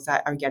individuals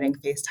that are getting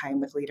FaceTime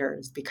with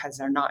leaders because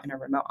they're not in a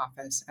remote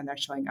office and they're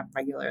showing up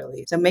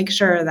regularly. So make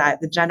sure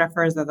that the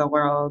Jennifers of the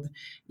world,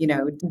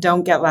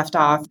 don't get left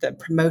off the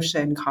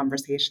promotion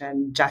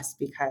conversation just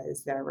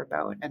because they're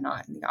remote and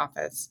not in the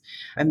office.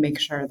 And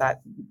make sure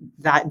that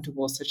that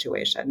dual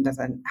situation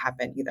doesn't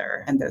happen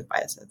either and those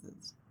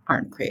biases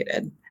aren't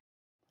created.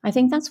 I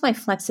think that's why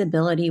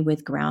flexibility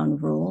with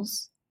ground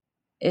rules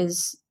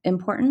is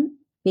important,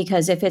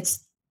 because if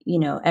it's,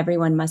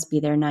 everyone must be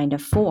there 9 to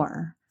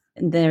 4,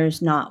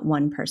 there's not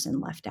one person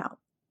left out.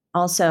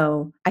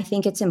 Also, I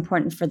think it's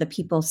important for the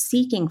people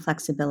seeking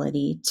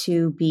flexibility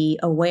to be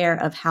aware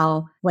of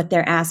how what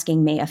they're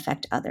asking may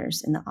affect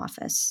others in the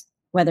office,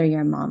 whether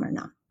you're a mom or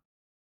not.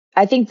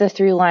 I think the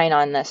through line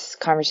on this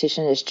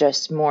conversation is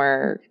just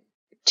more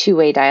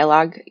two-way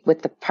dialogue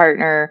with the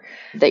partner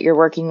that you're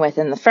working with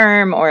in the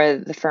firm or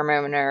the firm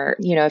owner.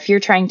 If you're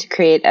trying to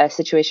create a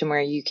situation where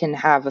you can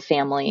have a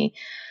family,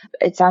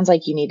 it sounds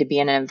like you need to be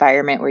in an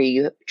environment where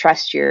you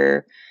trust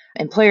your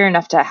employer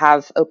enough to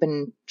have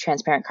open,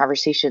 transparent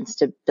conversations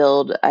to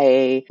build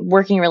a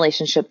working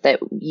relationship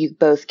that you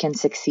both can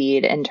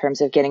succeed in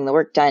terms of getting the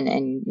work done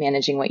and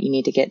managing what you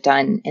need to get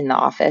done in the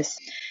office.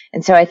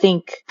 And so I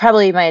think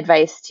probably my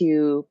advice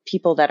to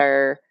people that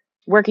are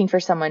working for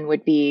someone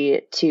would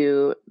be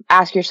to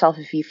ask yourself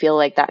if you feel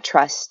like that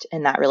trust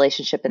in that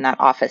relationship in that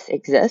office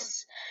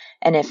exists.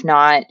 And if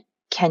not,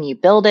 can you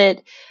build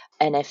it?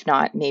 And if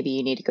not, maybe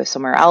you need to go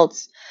somewhere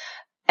else.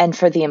 And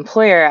for the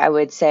employer, I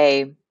would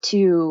say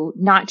to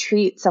not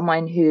treat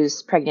someone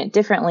who's pregnant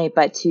differently,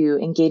 but to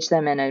engage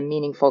them in a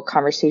meaningful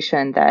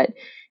conversation that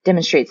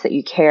demonstrates that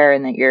you care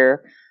and that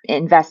you're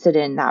invested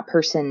in that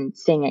person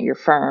staying at your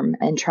firm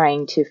and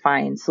trying to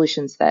find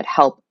solutions that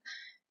help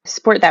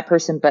support that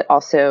person, but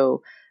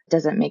also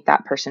doesn't make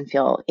that person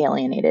feel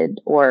alienated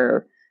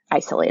or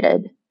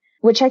isolated,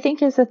 which I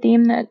think is a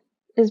theme that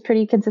is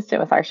pretty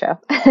consistent with our show.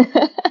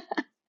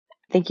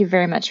 Thank you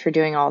very much for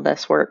doing all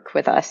this work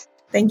with us.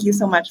 Thank you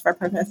so much for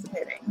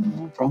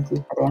participating. Thank you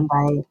for the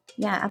invite.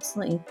 Yeah,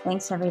 absolutely.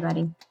 Thanks,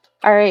 everybody.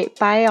 All right.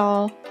 Bye,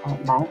 all.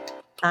 Bye.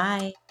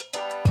 Bye.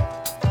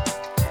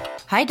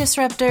 Hi,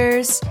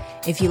 Disruptors!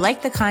 If you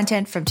like the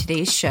content from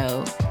today's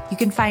show, you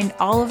can find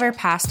all of our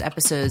past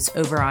episodes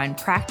over on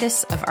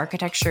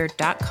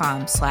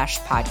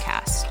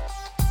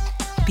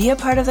practiceofarchitecture.com/podcast. Be a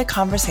part of the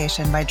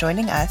conversation by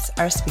joining us,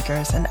 our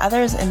speakers, and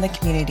others in the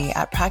community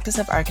at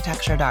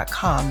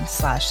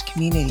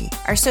practiceofarchitecture.com/community.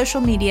 Our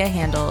social media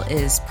handle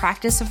is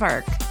Practice of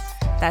Arch.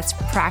 That's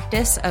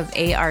Practice of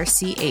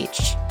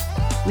ARCH.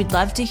 We'd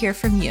love to hear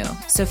from you,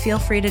 so feel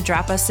free to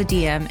drop us a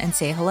DM and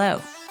say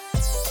hello.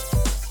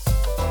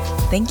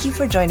 Thank you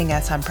for joining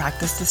us on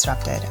Practice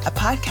Disrupted, a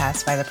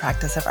podcast by the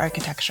Practice of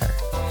Architecture.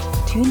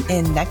 Tune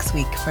in next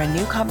week for a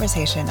new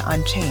conversation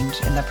on change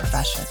in the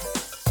profession.